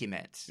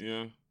document.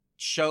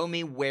 Show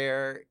me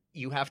where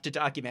you have to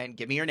document.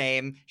 Give me your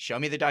name. Show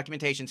me the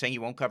documentation saying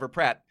you won't cover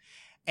PrEP.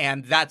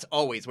 And that's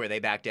always where they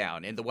back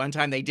down. And the one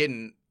time they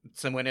didn't,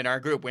 someone in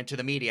our group went to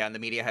the media and the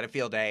media had a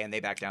field day and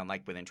they backed down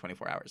like within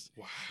 24 hours.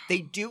 Wow. They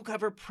do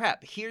cover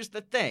PrEP. Here's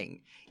the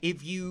thing.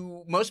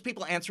 Most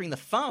people answering the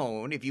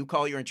phone, if you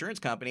call your insurance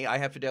company, I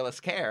have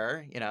Fidelis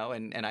Care,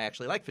 and I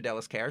actually like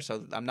Fidelis Care,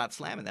 so I'm not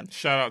slamming them.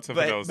 Shout out to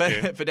Fidelis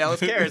Care. But Fidelis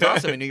Care is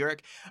also in New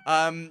York.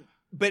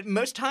 But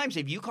most times,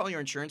 if you call your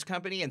insurance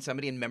company and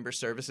somebody in member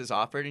services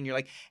offered and you're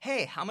like,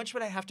 hey, how much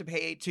would I have to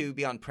pay to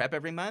be on PrEP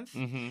every month?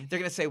 They're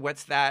going to say,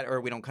 what's that?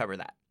 Or we don't cover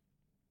that.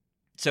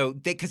 So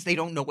because they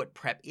don't know what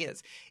PrEP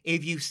is.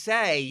 If you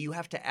say, you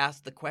have to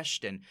ask the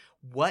question,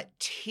 what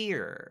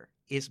tier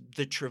is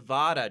the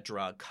Truvada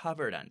drug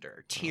covered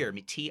under? Tier,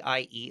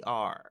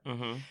 T-I-E-R.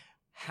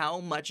 How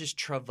much is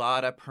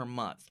Truvada per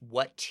month?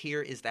 What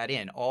tier is that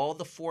in? All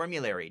the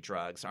formulary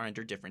drugs are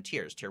under different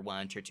tiers. Tier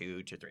 1, Tier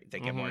 2, Tier 3. They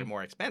get more and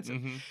more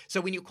expensive.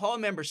 So when you call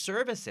member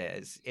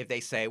services, if they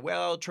say,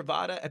 well,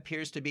 Truvada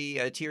appears to be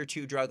a Tier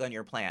 2 drug on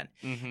your plan.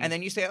 And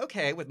then you say,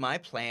 okay, with my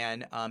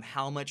plan,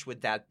 how much would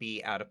that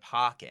be out of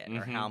pocket?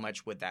 Or how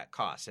much would that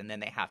cost? And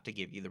then they have to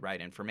give you the right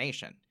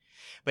information.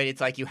 But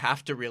it's like you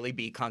have to really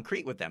be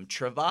concrete with them.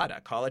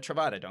 Truvada. Call it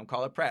Truvada. Don't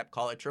call it PrEP.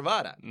 Call it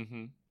Truvada.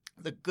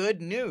 The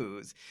good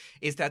news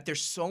is that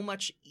there's so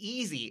much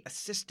easy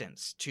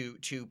assistance to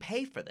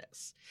pay for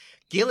this.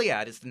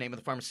 Gilead is the name of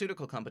the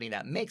pharmaceutical company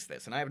that makes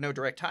this, and I have no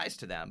direct ties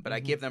to them, but I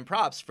give them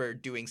props for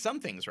doing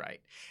some things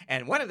right.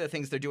 And one of the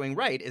things they're doing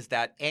right is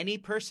that any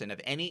person of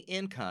any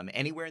income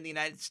anywhere in the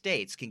United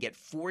States can get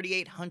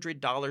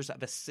 $4,800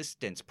 of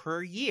assistance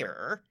per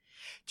year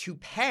to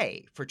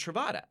pay for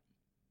Truvada.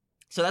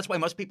 So that's why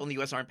most people in the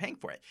U.S. aren't paying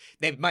for it.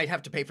 They might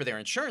have to pay for their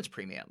insurance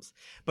premiums.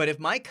 But if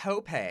my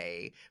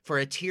copay for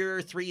a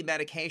Tier 3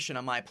 medication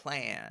on my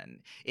plan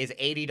is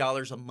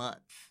 $80 a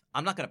month,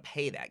 I'm not going to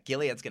pay that.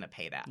 Gilead's going to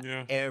pay that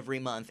every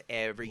month,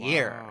 every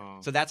year.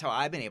 So that's how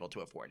I've been able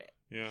to afford it.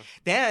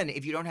 Then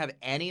if you don't have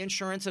any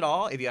insurance at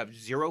all, if you have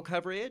zero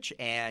coverage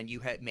and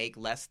you make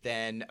less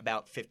than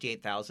about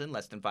 $58,000,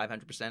 less than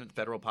 500% of the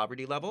federal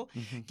poverty level,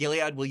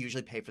 Gilead will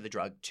usually pay for the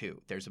drug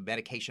too. There's a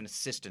medication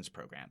assistance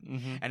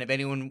program. And if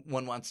anyone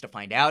wants to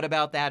find out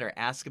about that or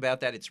ask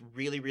about that, it's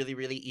really, really,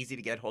 really easy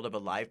to get hold of a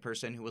live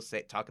person who will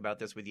talk about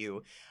this with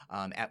you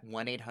at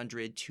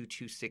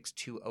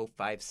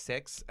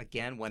 1-800-226-2056.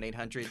 Again,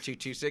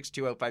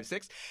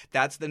 1-800-226-2056.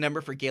 That's the number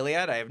for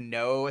Gilead. I have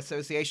no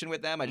association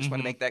with them. I just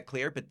want to make that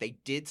clear. But they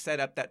did set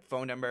up that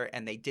phone number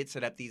and they did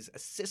set up these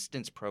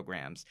assistance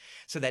programs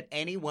so that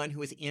anyone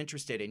who is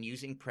interested in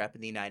using PrEP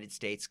in the United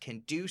States can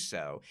do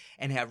so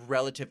and have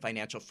relative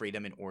financial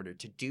freedom in order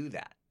to do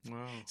that.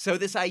 Wow. So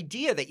this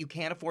idea that you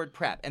can't afford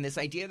PrEP and this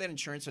idea that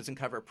insurance doesn't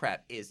cover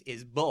PrEP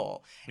is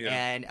bull. Yeah.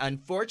 And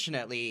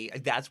unfortunately,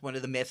 that's one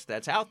of the myths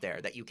that's out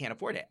there, that you can't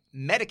afford it.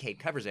 Medicaid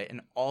covers it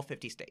in all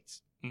 50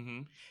 states.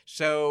 Mm-hmm.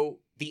 So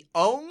the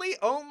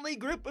only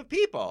group of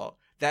people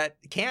that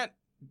can't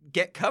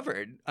get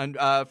covered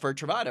for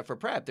Truvada, for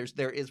PrEP,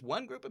 there is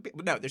one group of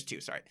people. No, there's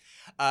two. Sorry,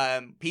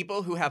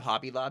 people who have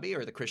Hobby Lobby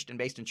or the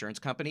Christian-based insurance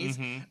companies.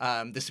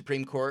 Mm-hmm. The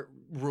Supreme Court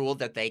ruled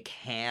that they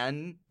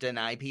can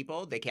deny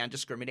people. They can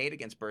discriminate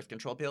against birth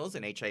control pills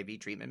and HIV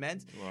treatment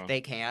meds. Wow.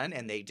 They can,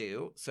 and they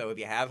do. So if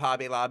you have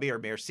Hobby Lobby or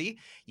Mercy,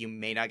 you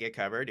may not get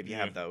covered if you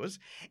have those.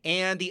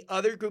 And the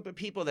other group of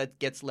people that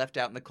gets left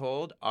out in the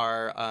cold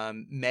are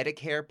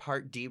Medicare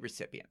Part D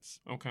recipients.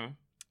 Okay.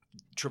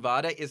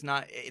 Truvada is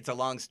not, it's a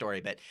long story,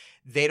 but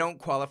they don't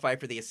qualify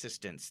for the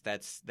assistance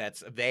that's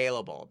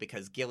available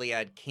because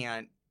Gilead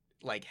can't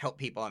help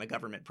people on a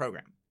government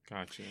program.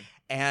 Gotcha.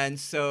 And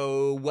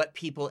so what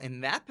people in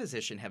that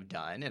position have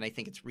done, and I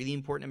think it's really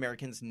important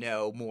Americans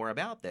know more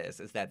about this,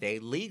 is that they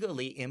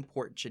legally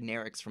import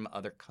generics from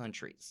other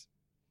countries.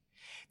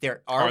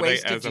 There are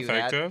ways to do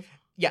effective? That.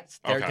 Yes,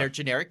 they're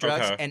generic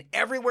drugs. Okay. And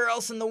everywhere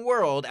else in the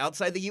world,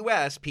 outside the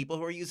U.S., people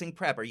who are using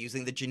PrEP are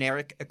using the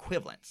generic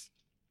equivalents.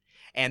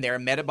 And they're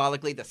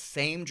metabolically the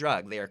same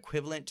drug. They are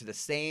equivalent to the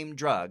same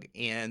drug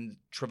in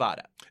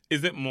Truvada.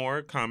 Is it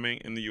more common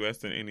in the U.S.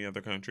 than any other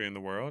country in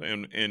the world?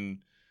 And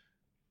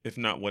if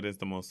not, what is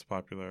the most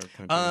popular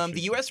country?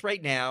 The U.S.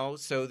 right now,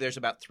 so there's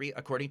about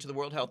according to the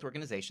World Health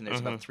Organization, there's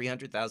about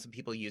 300,000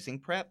 people using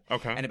PrEP.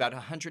 Okay. And about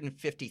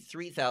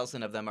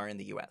 153,000 of them are in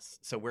the U.S.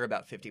 So we're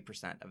about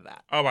 50% of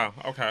that. Oh, wow.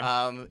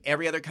 Okay.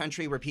 Every other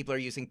country where people are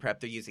using PrEP,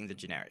 they're using the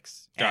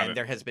generics. And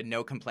there has been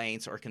no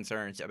complaints or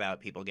concerns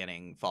about people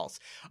getting false.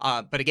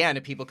 But again,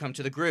 if people come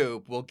to the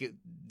group,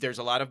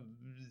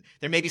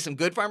 there may be some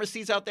good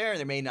pharmacies out there, and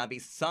there may not be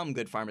some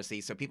good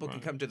pharmacies. So people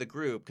can come to the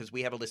group because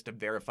we have a list of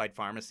verified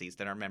pharmacies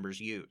that our members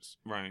use.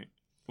 Right.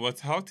 Well,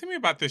 talk to me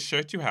about this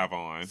shirt you have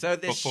on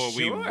before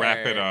we shirt,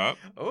 wrap it up.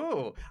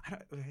 Oh,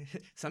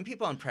 some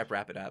people on PrEP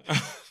wrap it up.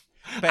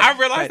 I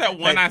realized that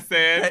when I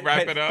said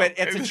wrap it up. But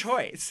it's a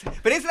choice.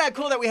 But isn't that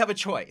cool that we have a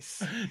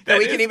choice? That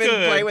we can even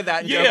play with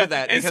that and joke with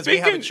that because we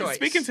have a choice.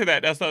 Speaking to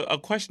that, that's a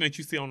question that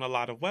you see on a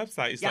lot of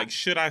websites. Like,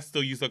 should I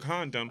still use a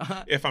condom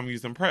if I'm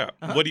using PrEP?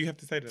 What do you have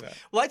to say to that?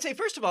 Well, I'd say,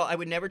 first of all, I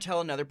would never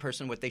tell another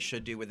person what they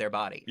should do with their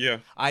body. Yeah.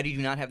 I do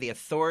not have the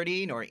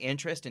authority nor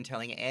interest in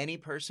telling any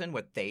person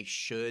what they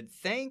should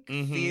think,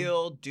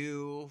 feel,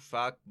 do,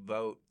 fuck,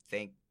 vote,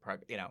 think.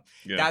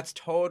 That's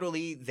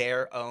totally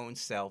their own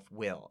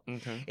self-will.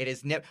 Okay. It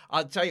is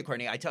I'll tell you,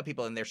 Courtney, I tell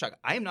people in their shock,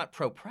 I am not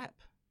pro-PrEP.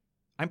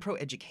 I'm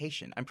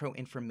pro-education. I'm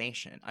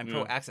pro-information. I'm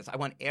pro-access. I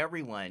want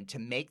everyone to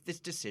make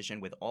this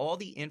decision with all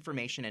the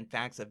information and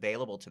facts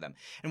available to them.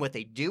 And what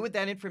they do with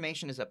that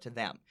information is up to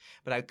them.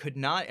 But I could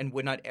not and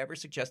would not ever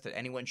suggest that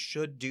anyone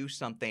should do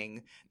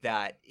something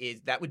that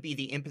would be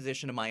the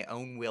imposition of my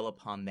own will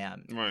upon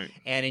them. Right.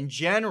 And in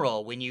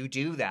general, when you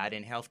do that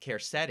in healthcare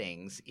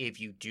settings, if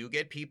you do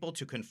get people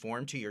to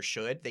conform to your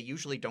should, they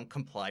usually don't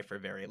comply for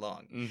very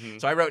long. Mm-hmm.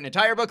 So I wrote an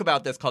entire book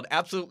about this called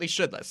Absolutely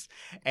Shouldless.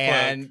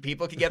 And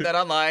people can get that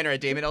online or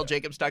at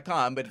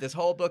DamonLJacobs.com, but this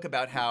whole book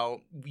about how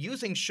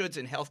using shoulds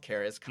in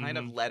healthcare has kind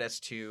of led us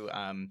to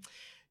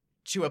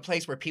a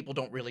place where people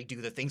don't really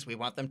do the things we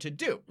want them to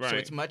do. Right. So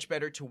it's much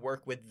better to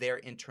work with their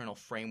internal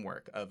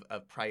framework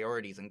of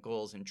priorities and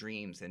goals and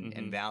dreams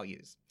and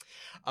values.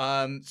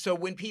 So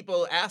when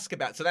people ask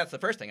about, so that's the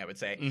first thing I would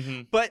say.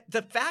 Mm-hmm. But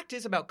the fact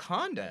is about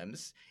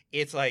condoms,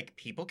 it's like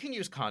people can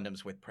use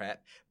condoms with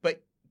PrEP,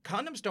 but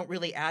condoms don't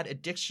really add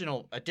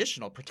additional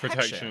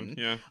protection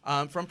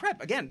from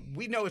PrEP. Again,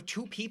 we know of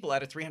 2 people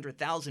out of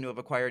 300,000 who have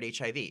acquired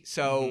HIV.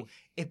 So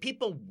if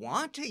people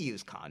want to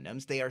use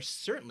condoms, they are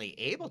certainly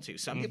able to.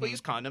 Some people use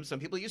condoms, some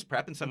people use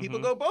PrEP, and some people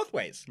go both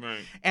ways. Right.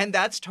 And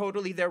that's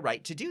totally their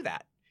right to do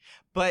that.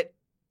 But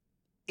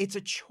it's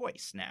a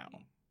choice now.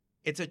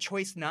 It's a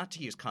choice not to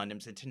use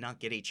condoms and to not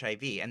get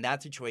HIV. And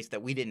that's a choice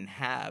that we didn't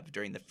have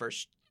during the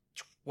first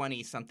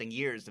 20-something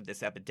years of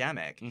this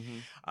epidemic,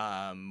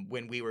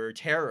 when we were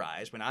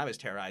terrorized, when I was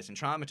terrorized and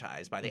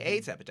traumatized by the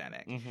AIDS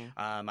epidemic.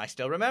 I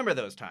still remember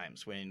those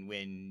times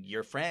when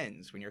your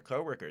friends, when your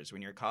coworkers,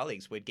 when your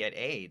colleagues would get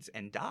AIDS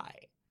and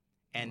die.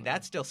 And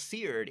that's still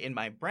seared in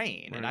my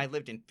brain. Right. And I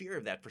lived in fear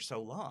of that for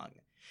so long.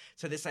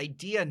 So this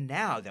idea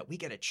now that we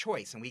get a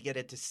choice and we get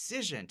a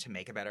decision to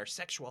make about our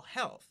sexual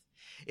health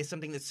is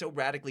something that's so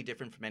radically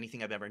different from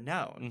anything I've ever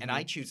known. And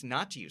I choose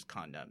not to use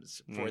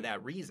condoms for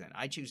that reason.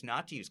 I choose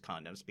not to use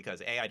condoms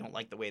because A, I don't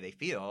like the way they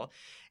feel,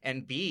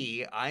 and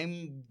B,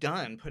 I'm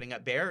done putting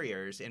up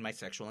barriers in my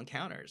sexual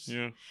encounters.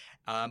 Yeah.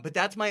 But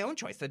that's my own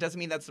choice. That doesn't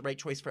mean that's the right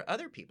choice for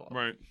other people.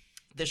 Right.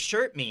 The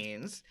shirt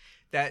means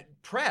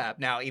that PrEP,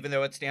 now, even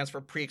though it stands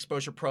for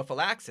pre-exposure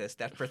prophylaxis,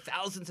 that for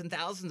thousands and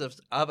thousands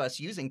of us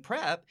using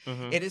PrEP,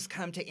 it has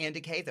come to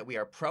indicate that we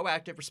are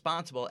proactive,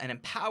 responsible, and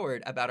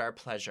empowered about our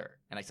pleasure.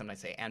 And I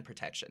sometimes say, and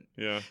protection.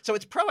 Yeah. So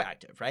it's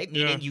proactive, right?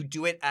 Meaning you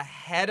do it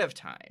ahead of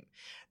time.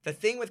 The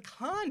thing with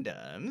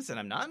condoms, and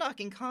I'm not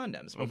knocking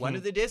condoms, but one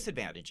of the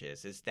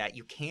disadvantages is that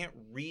you can't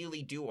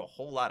really do a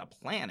whole lot of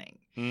planning.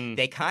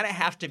 They kind of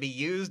have to be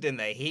used in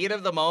the heat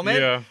of the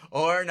moment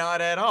or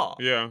not at all.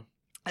 Yeah.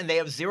 And they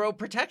have zero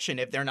protection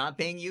if they're not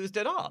being used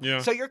at all. Yeah.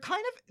 So you're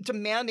kind of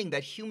demanding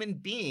that human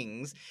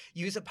beings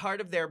use a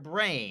part of their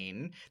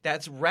brain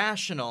that's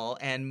rational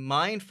and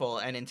mindful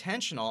and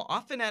intentional,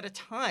 often at a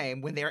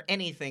time when they're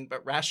anything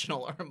but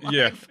rational or mindful.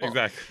 Yeah,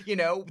 exactly. You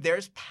know,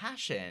 there's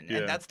passion,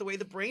 and that's the way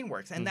the brain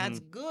works, and that's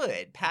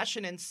good.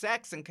 Passion and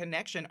sex and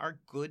connection are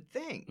good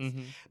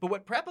things. But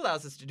what PrEP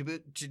allows us to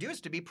do is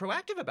to be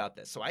proactive about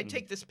this. So I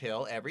take this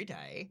pill every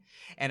day,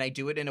 and I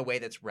do it in a way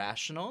that's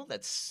rational,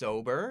 that's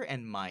sober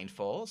and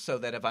mindful, so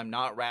that if I'm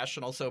not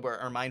rational, sober,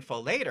 or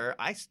mindful later,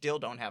 I still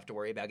don't have to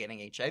worry about getting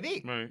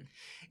HIV. Right.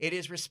 It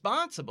is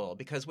responsible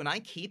because when I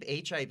keep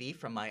HIV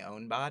from my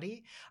own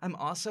body, I'm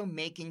also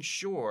making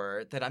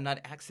sure that I'm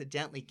not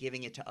accidentally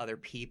giving it to other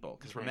people.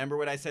 Because remember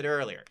what I said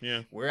earlier.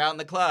 Yeah. We're out in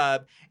the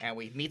club and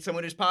we meet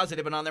someone who's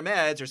positive and on their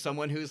meds, or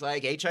someone who's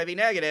like HIV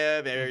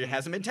negative or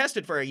hasn't been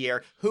tested for a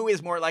year. Who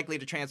is more likely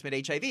to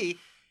transmit HIV?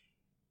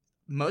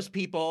 Most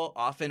people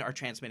often are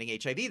transmitting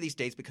HIV these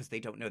days because they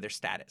don't know their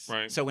status.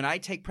 Right. So when I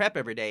take PrEP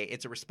every day,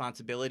 it's a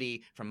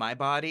responsibility for my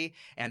body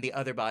and the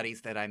other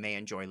bodies that I may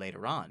enjoy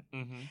later on.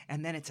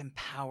 And then it's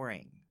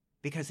empowering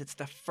because it's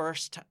the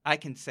first I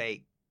can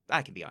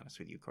be honest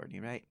with you, Courtney,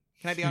 right?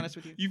 Can I be honest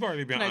with you? You've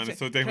already been honest.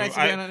 So Damon,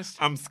 can I be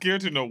honest? I'm scared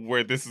to know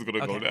where this is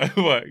going to go now.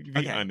 What?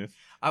 Be honest.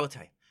 I will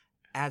tell you.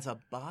 As a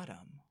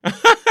bottom,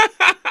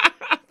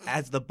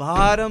 as the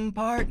bottom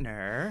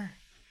partner,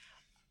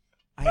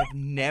 I have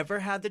never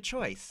had the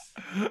choice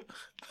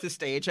to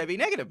stay HIV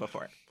negative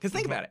before. Because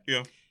think about it.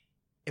 Yeah.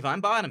 If I'm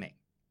bottoming,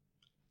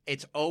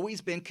 it's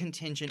always been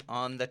contingent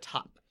on the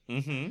top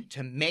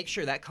to make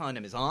sure that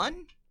condom is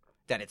on,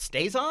 that it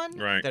stays on,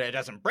 that it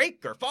doesn't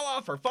break or fall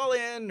off or fall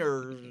in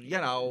or,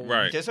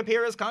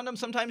 disappear as condoms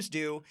sometimes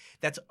do.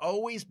 That's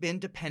always been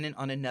dependent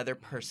on another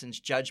person's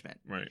judgment.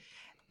 Right.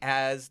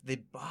 As the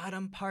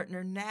bottom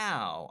partner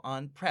now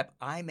on PrEP,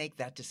 I make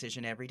that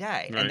decision every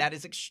day. Right. And that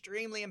is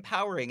extremely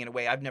empowering in a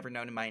way I've never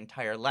known in my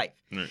entire life.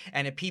 Right.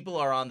 And if people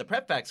are on the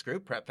PrEP Facts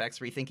group, PrEP Facts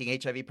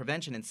Rethinking HIV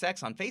Prevention and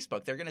Sex on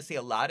Facebook, they're going to see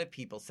a lot of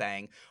people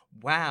saying,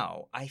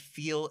 wow, I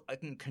feel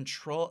in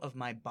control of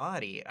my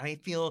body. I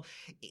feel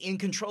in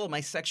control of my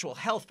sexual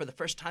health for the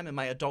first time in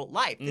my adult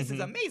life. This is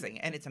amazing.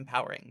 And it's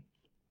empowering.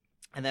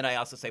 And then I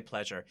also say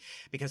pleasure,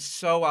 because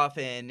so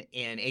often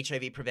in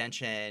HIV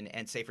prevention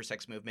and safer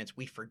sex movements,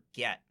 we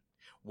forget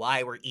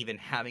why we're even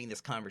having this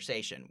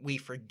conversation. We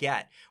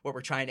forget what we're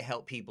trying to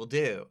help people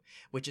do,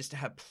 which is to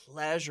have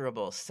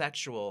pleasurable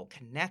sexual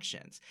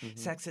connections.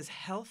 Sex is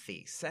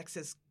healthy. Sex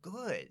is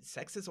good.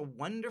 Sex is a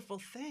wonderful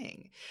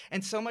thing.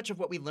 And so much of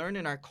what we learn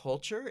in our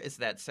culture is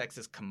that sex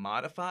is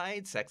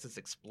commodified, sex is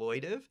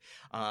exploitive,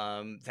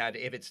 that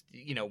if it's,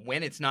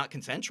 when it's not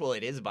consensual,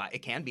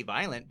 it can be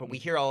violent, but we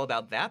hear all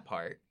about that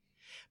part.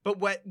 But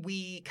what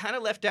we kind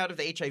of left out of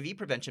the HIV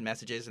prevention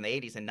messages in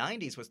the 80s and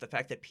 90s was the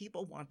fact that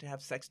people want to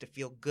have sex to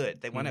feel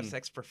good. They want to have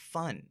sex for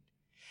fun.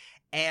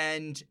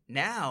 And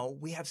now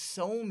we have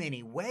so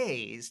many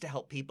ways to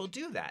help people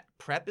do that.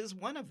 PrEP is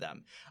one of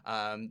them.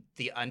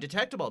 The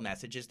undetectable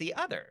message is the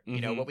other.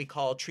 What we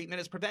call treatment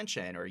is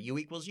prevention, or U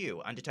equals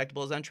U.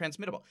 Undetectable is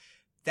untransmittable.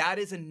 That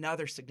is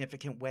another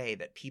significant way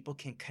that people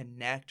can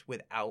connect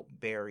without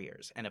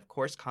barriers. And of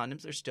course,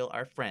 condoms are still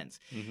our friends.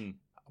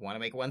 I want to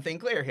make one thing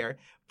clear here.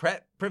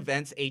 PrEP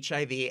prevents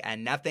HIV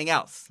and nothing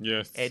else.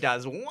 Yes. It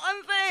does one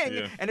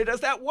thing, and it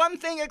does that one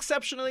thing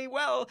exceptionally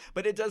well,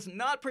 but it does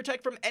not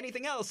protect from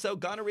anything else. So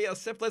gonorrhea,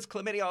 syphilis,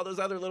 chlamydia, all those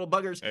other little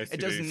buggers, STDs.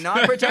 It does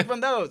not protect from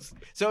those.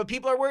 So if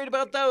people are worried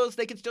about those,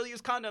 they can still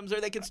use condoms,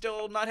 or they can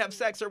still not have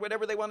sex, or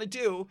whatever they want to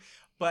do.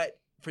 But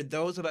for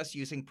those of us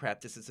using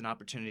PrEP, this is an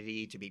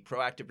opportunity to be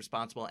proactive,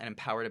 responsible, and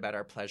empowered about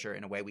our pleasure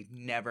in a way we've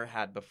never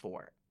had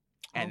before.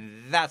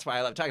 And that's why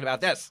I love talking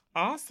about this.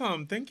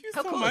 Awesome. Thank you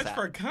so much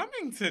for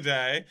coming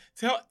today.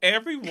 Tell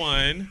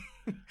everyone.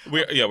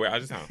 We're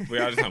out of time.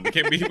 We're out of time. We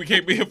can't be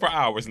here for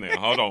hours now.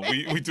 Hold on.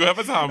 We do have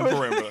a time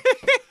perimeter.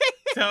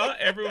 Tell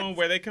everyone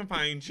where they can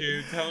find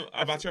you. Tell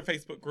about your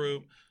Facebook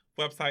group,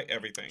 website,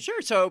 everything.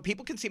 Sure. So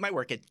people can see my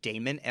work at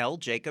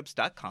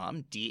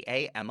DamonLJacobs.com,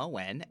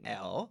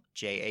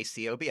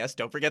 DamonLJacobs.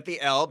 Don't forget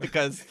the L,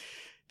 because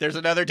there's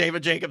another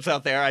David Jacobs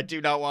out there. I do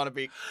not want to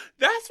be.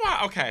 That's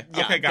why. Okay.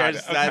 Yeah, okay, got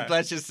it. Okay.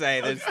 Let's just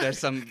say there's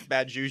some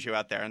bad juju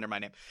out there under my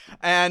name.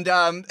 And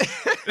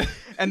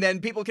and then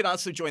people can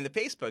also join the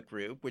Facebook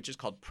group, which is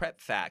called PrEP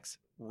Facts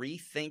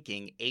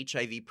Rethinking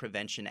HIV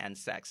Prevention and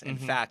Sex. And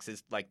facts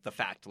is like the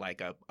fact,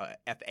 like a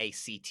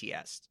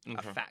FACTS,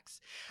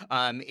 facts.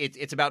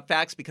 It's about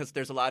facts because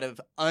there's a lot of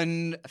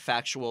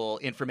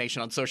unfactual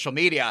information on social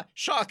media.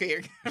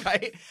 Shocking,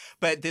 right?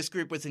 But this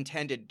group was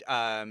intended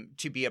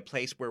to be a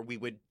place where we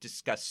would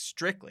discuss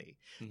strictly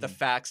the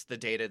facts, the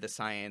data, the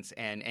science,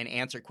 and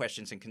answer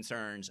questions and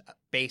concerns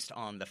based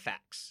on the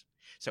facts.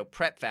 So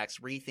PrEP facts,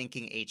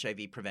 rethinking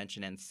HIV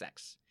prevention and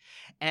sex.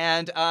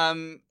 And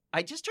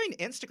I just joined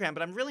Instagram,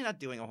 but I'm really not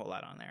doing a whole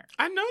lot on there.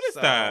 I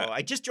noticed that.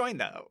 I just joined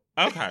though.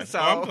 Okay, so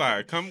I'm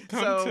glad. Come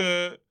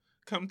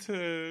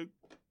to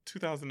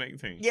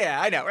 2018.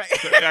 Yeah, I know, right?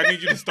 So I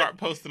need you to start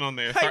posting on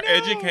there, start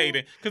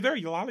educating, because there are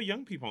a lot of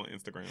young people on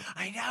Instagram.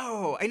 I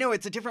know.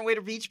 It's a different way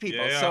to reach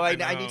people, so I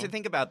need to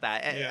think about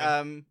that.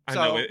 Yeah. I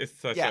know it's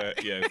such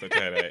it's such a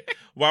headache.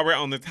 While we're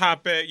on the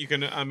topic, you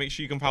can make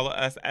sure you can follow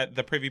us at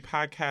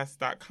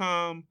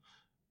theprivypodcast.com.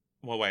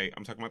 Well, wait,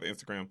 I'm talking about the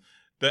Instagram.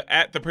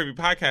 At the Privy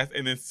Podcast,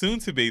 and then soon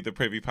to be the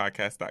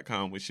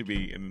privypodcast.com, which should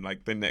be in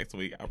like the next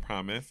week, I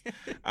promise.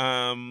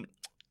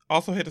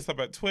 Also hit us up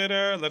at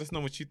Twitter. Let us know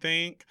what you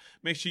think.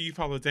 Make sure you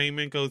follow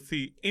Damon. Go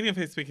see any of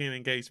his speaking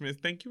engagements.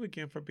 Thank you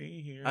again for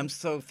being here.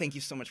 Thank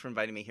you so much for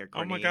inviting me here,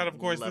 Courtney. Oh my God, of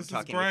course. This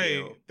is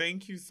great.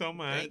 Thank you so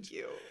much. Thank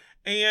you.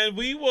 And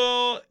we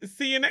will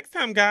see you next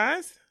time,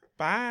 guys.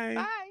 Bye.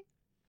 Bye.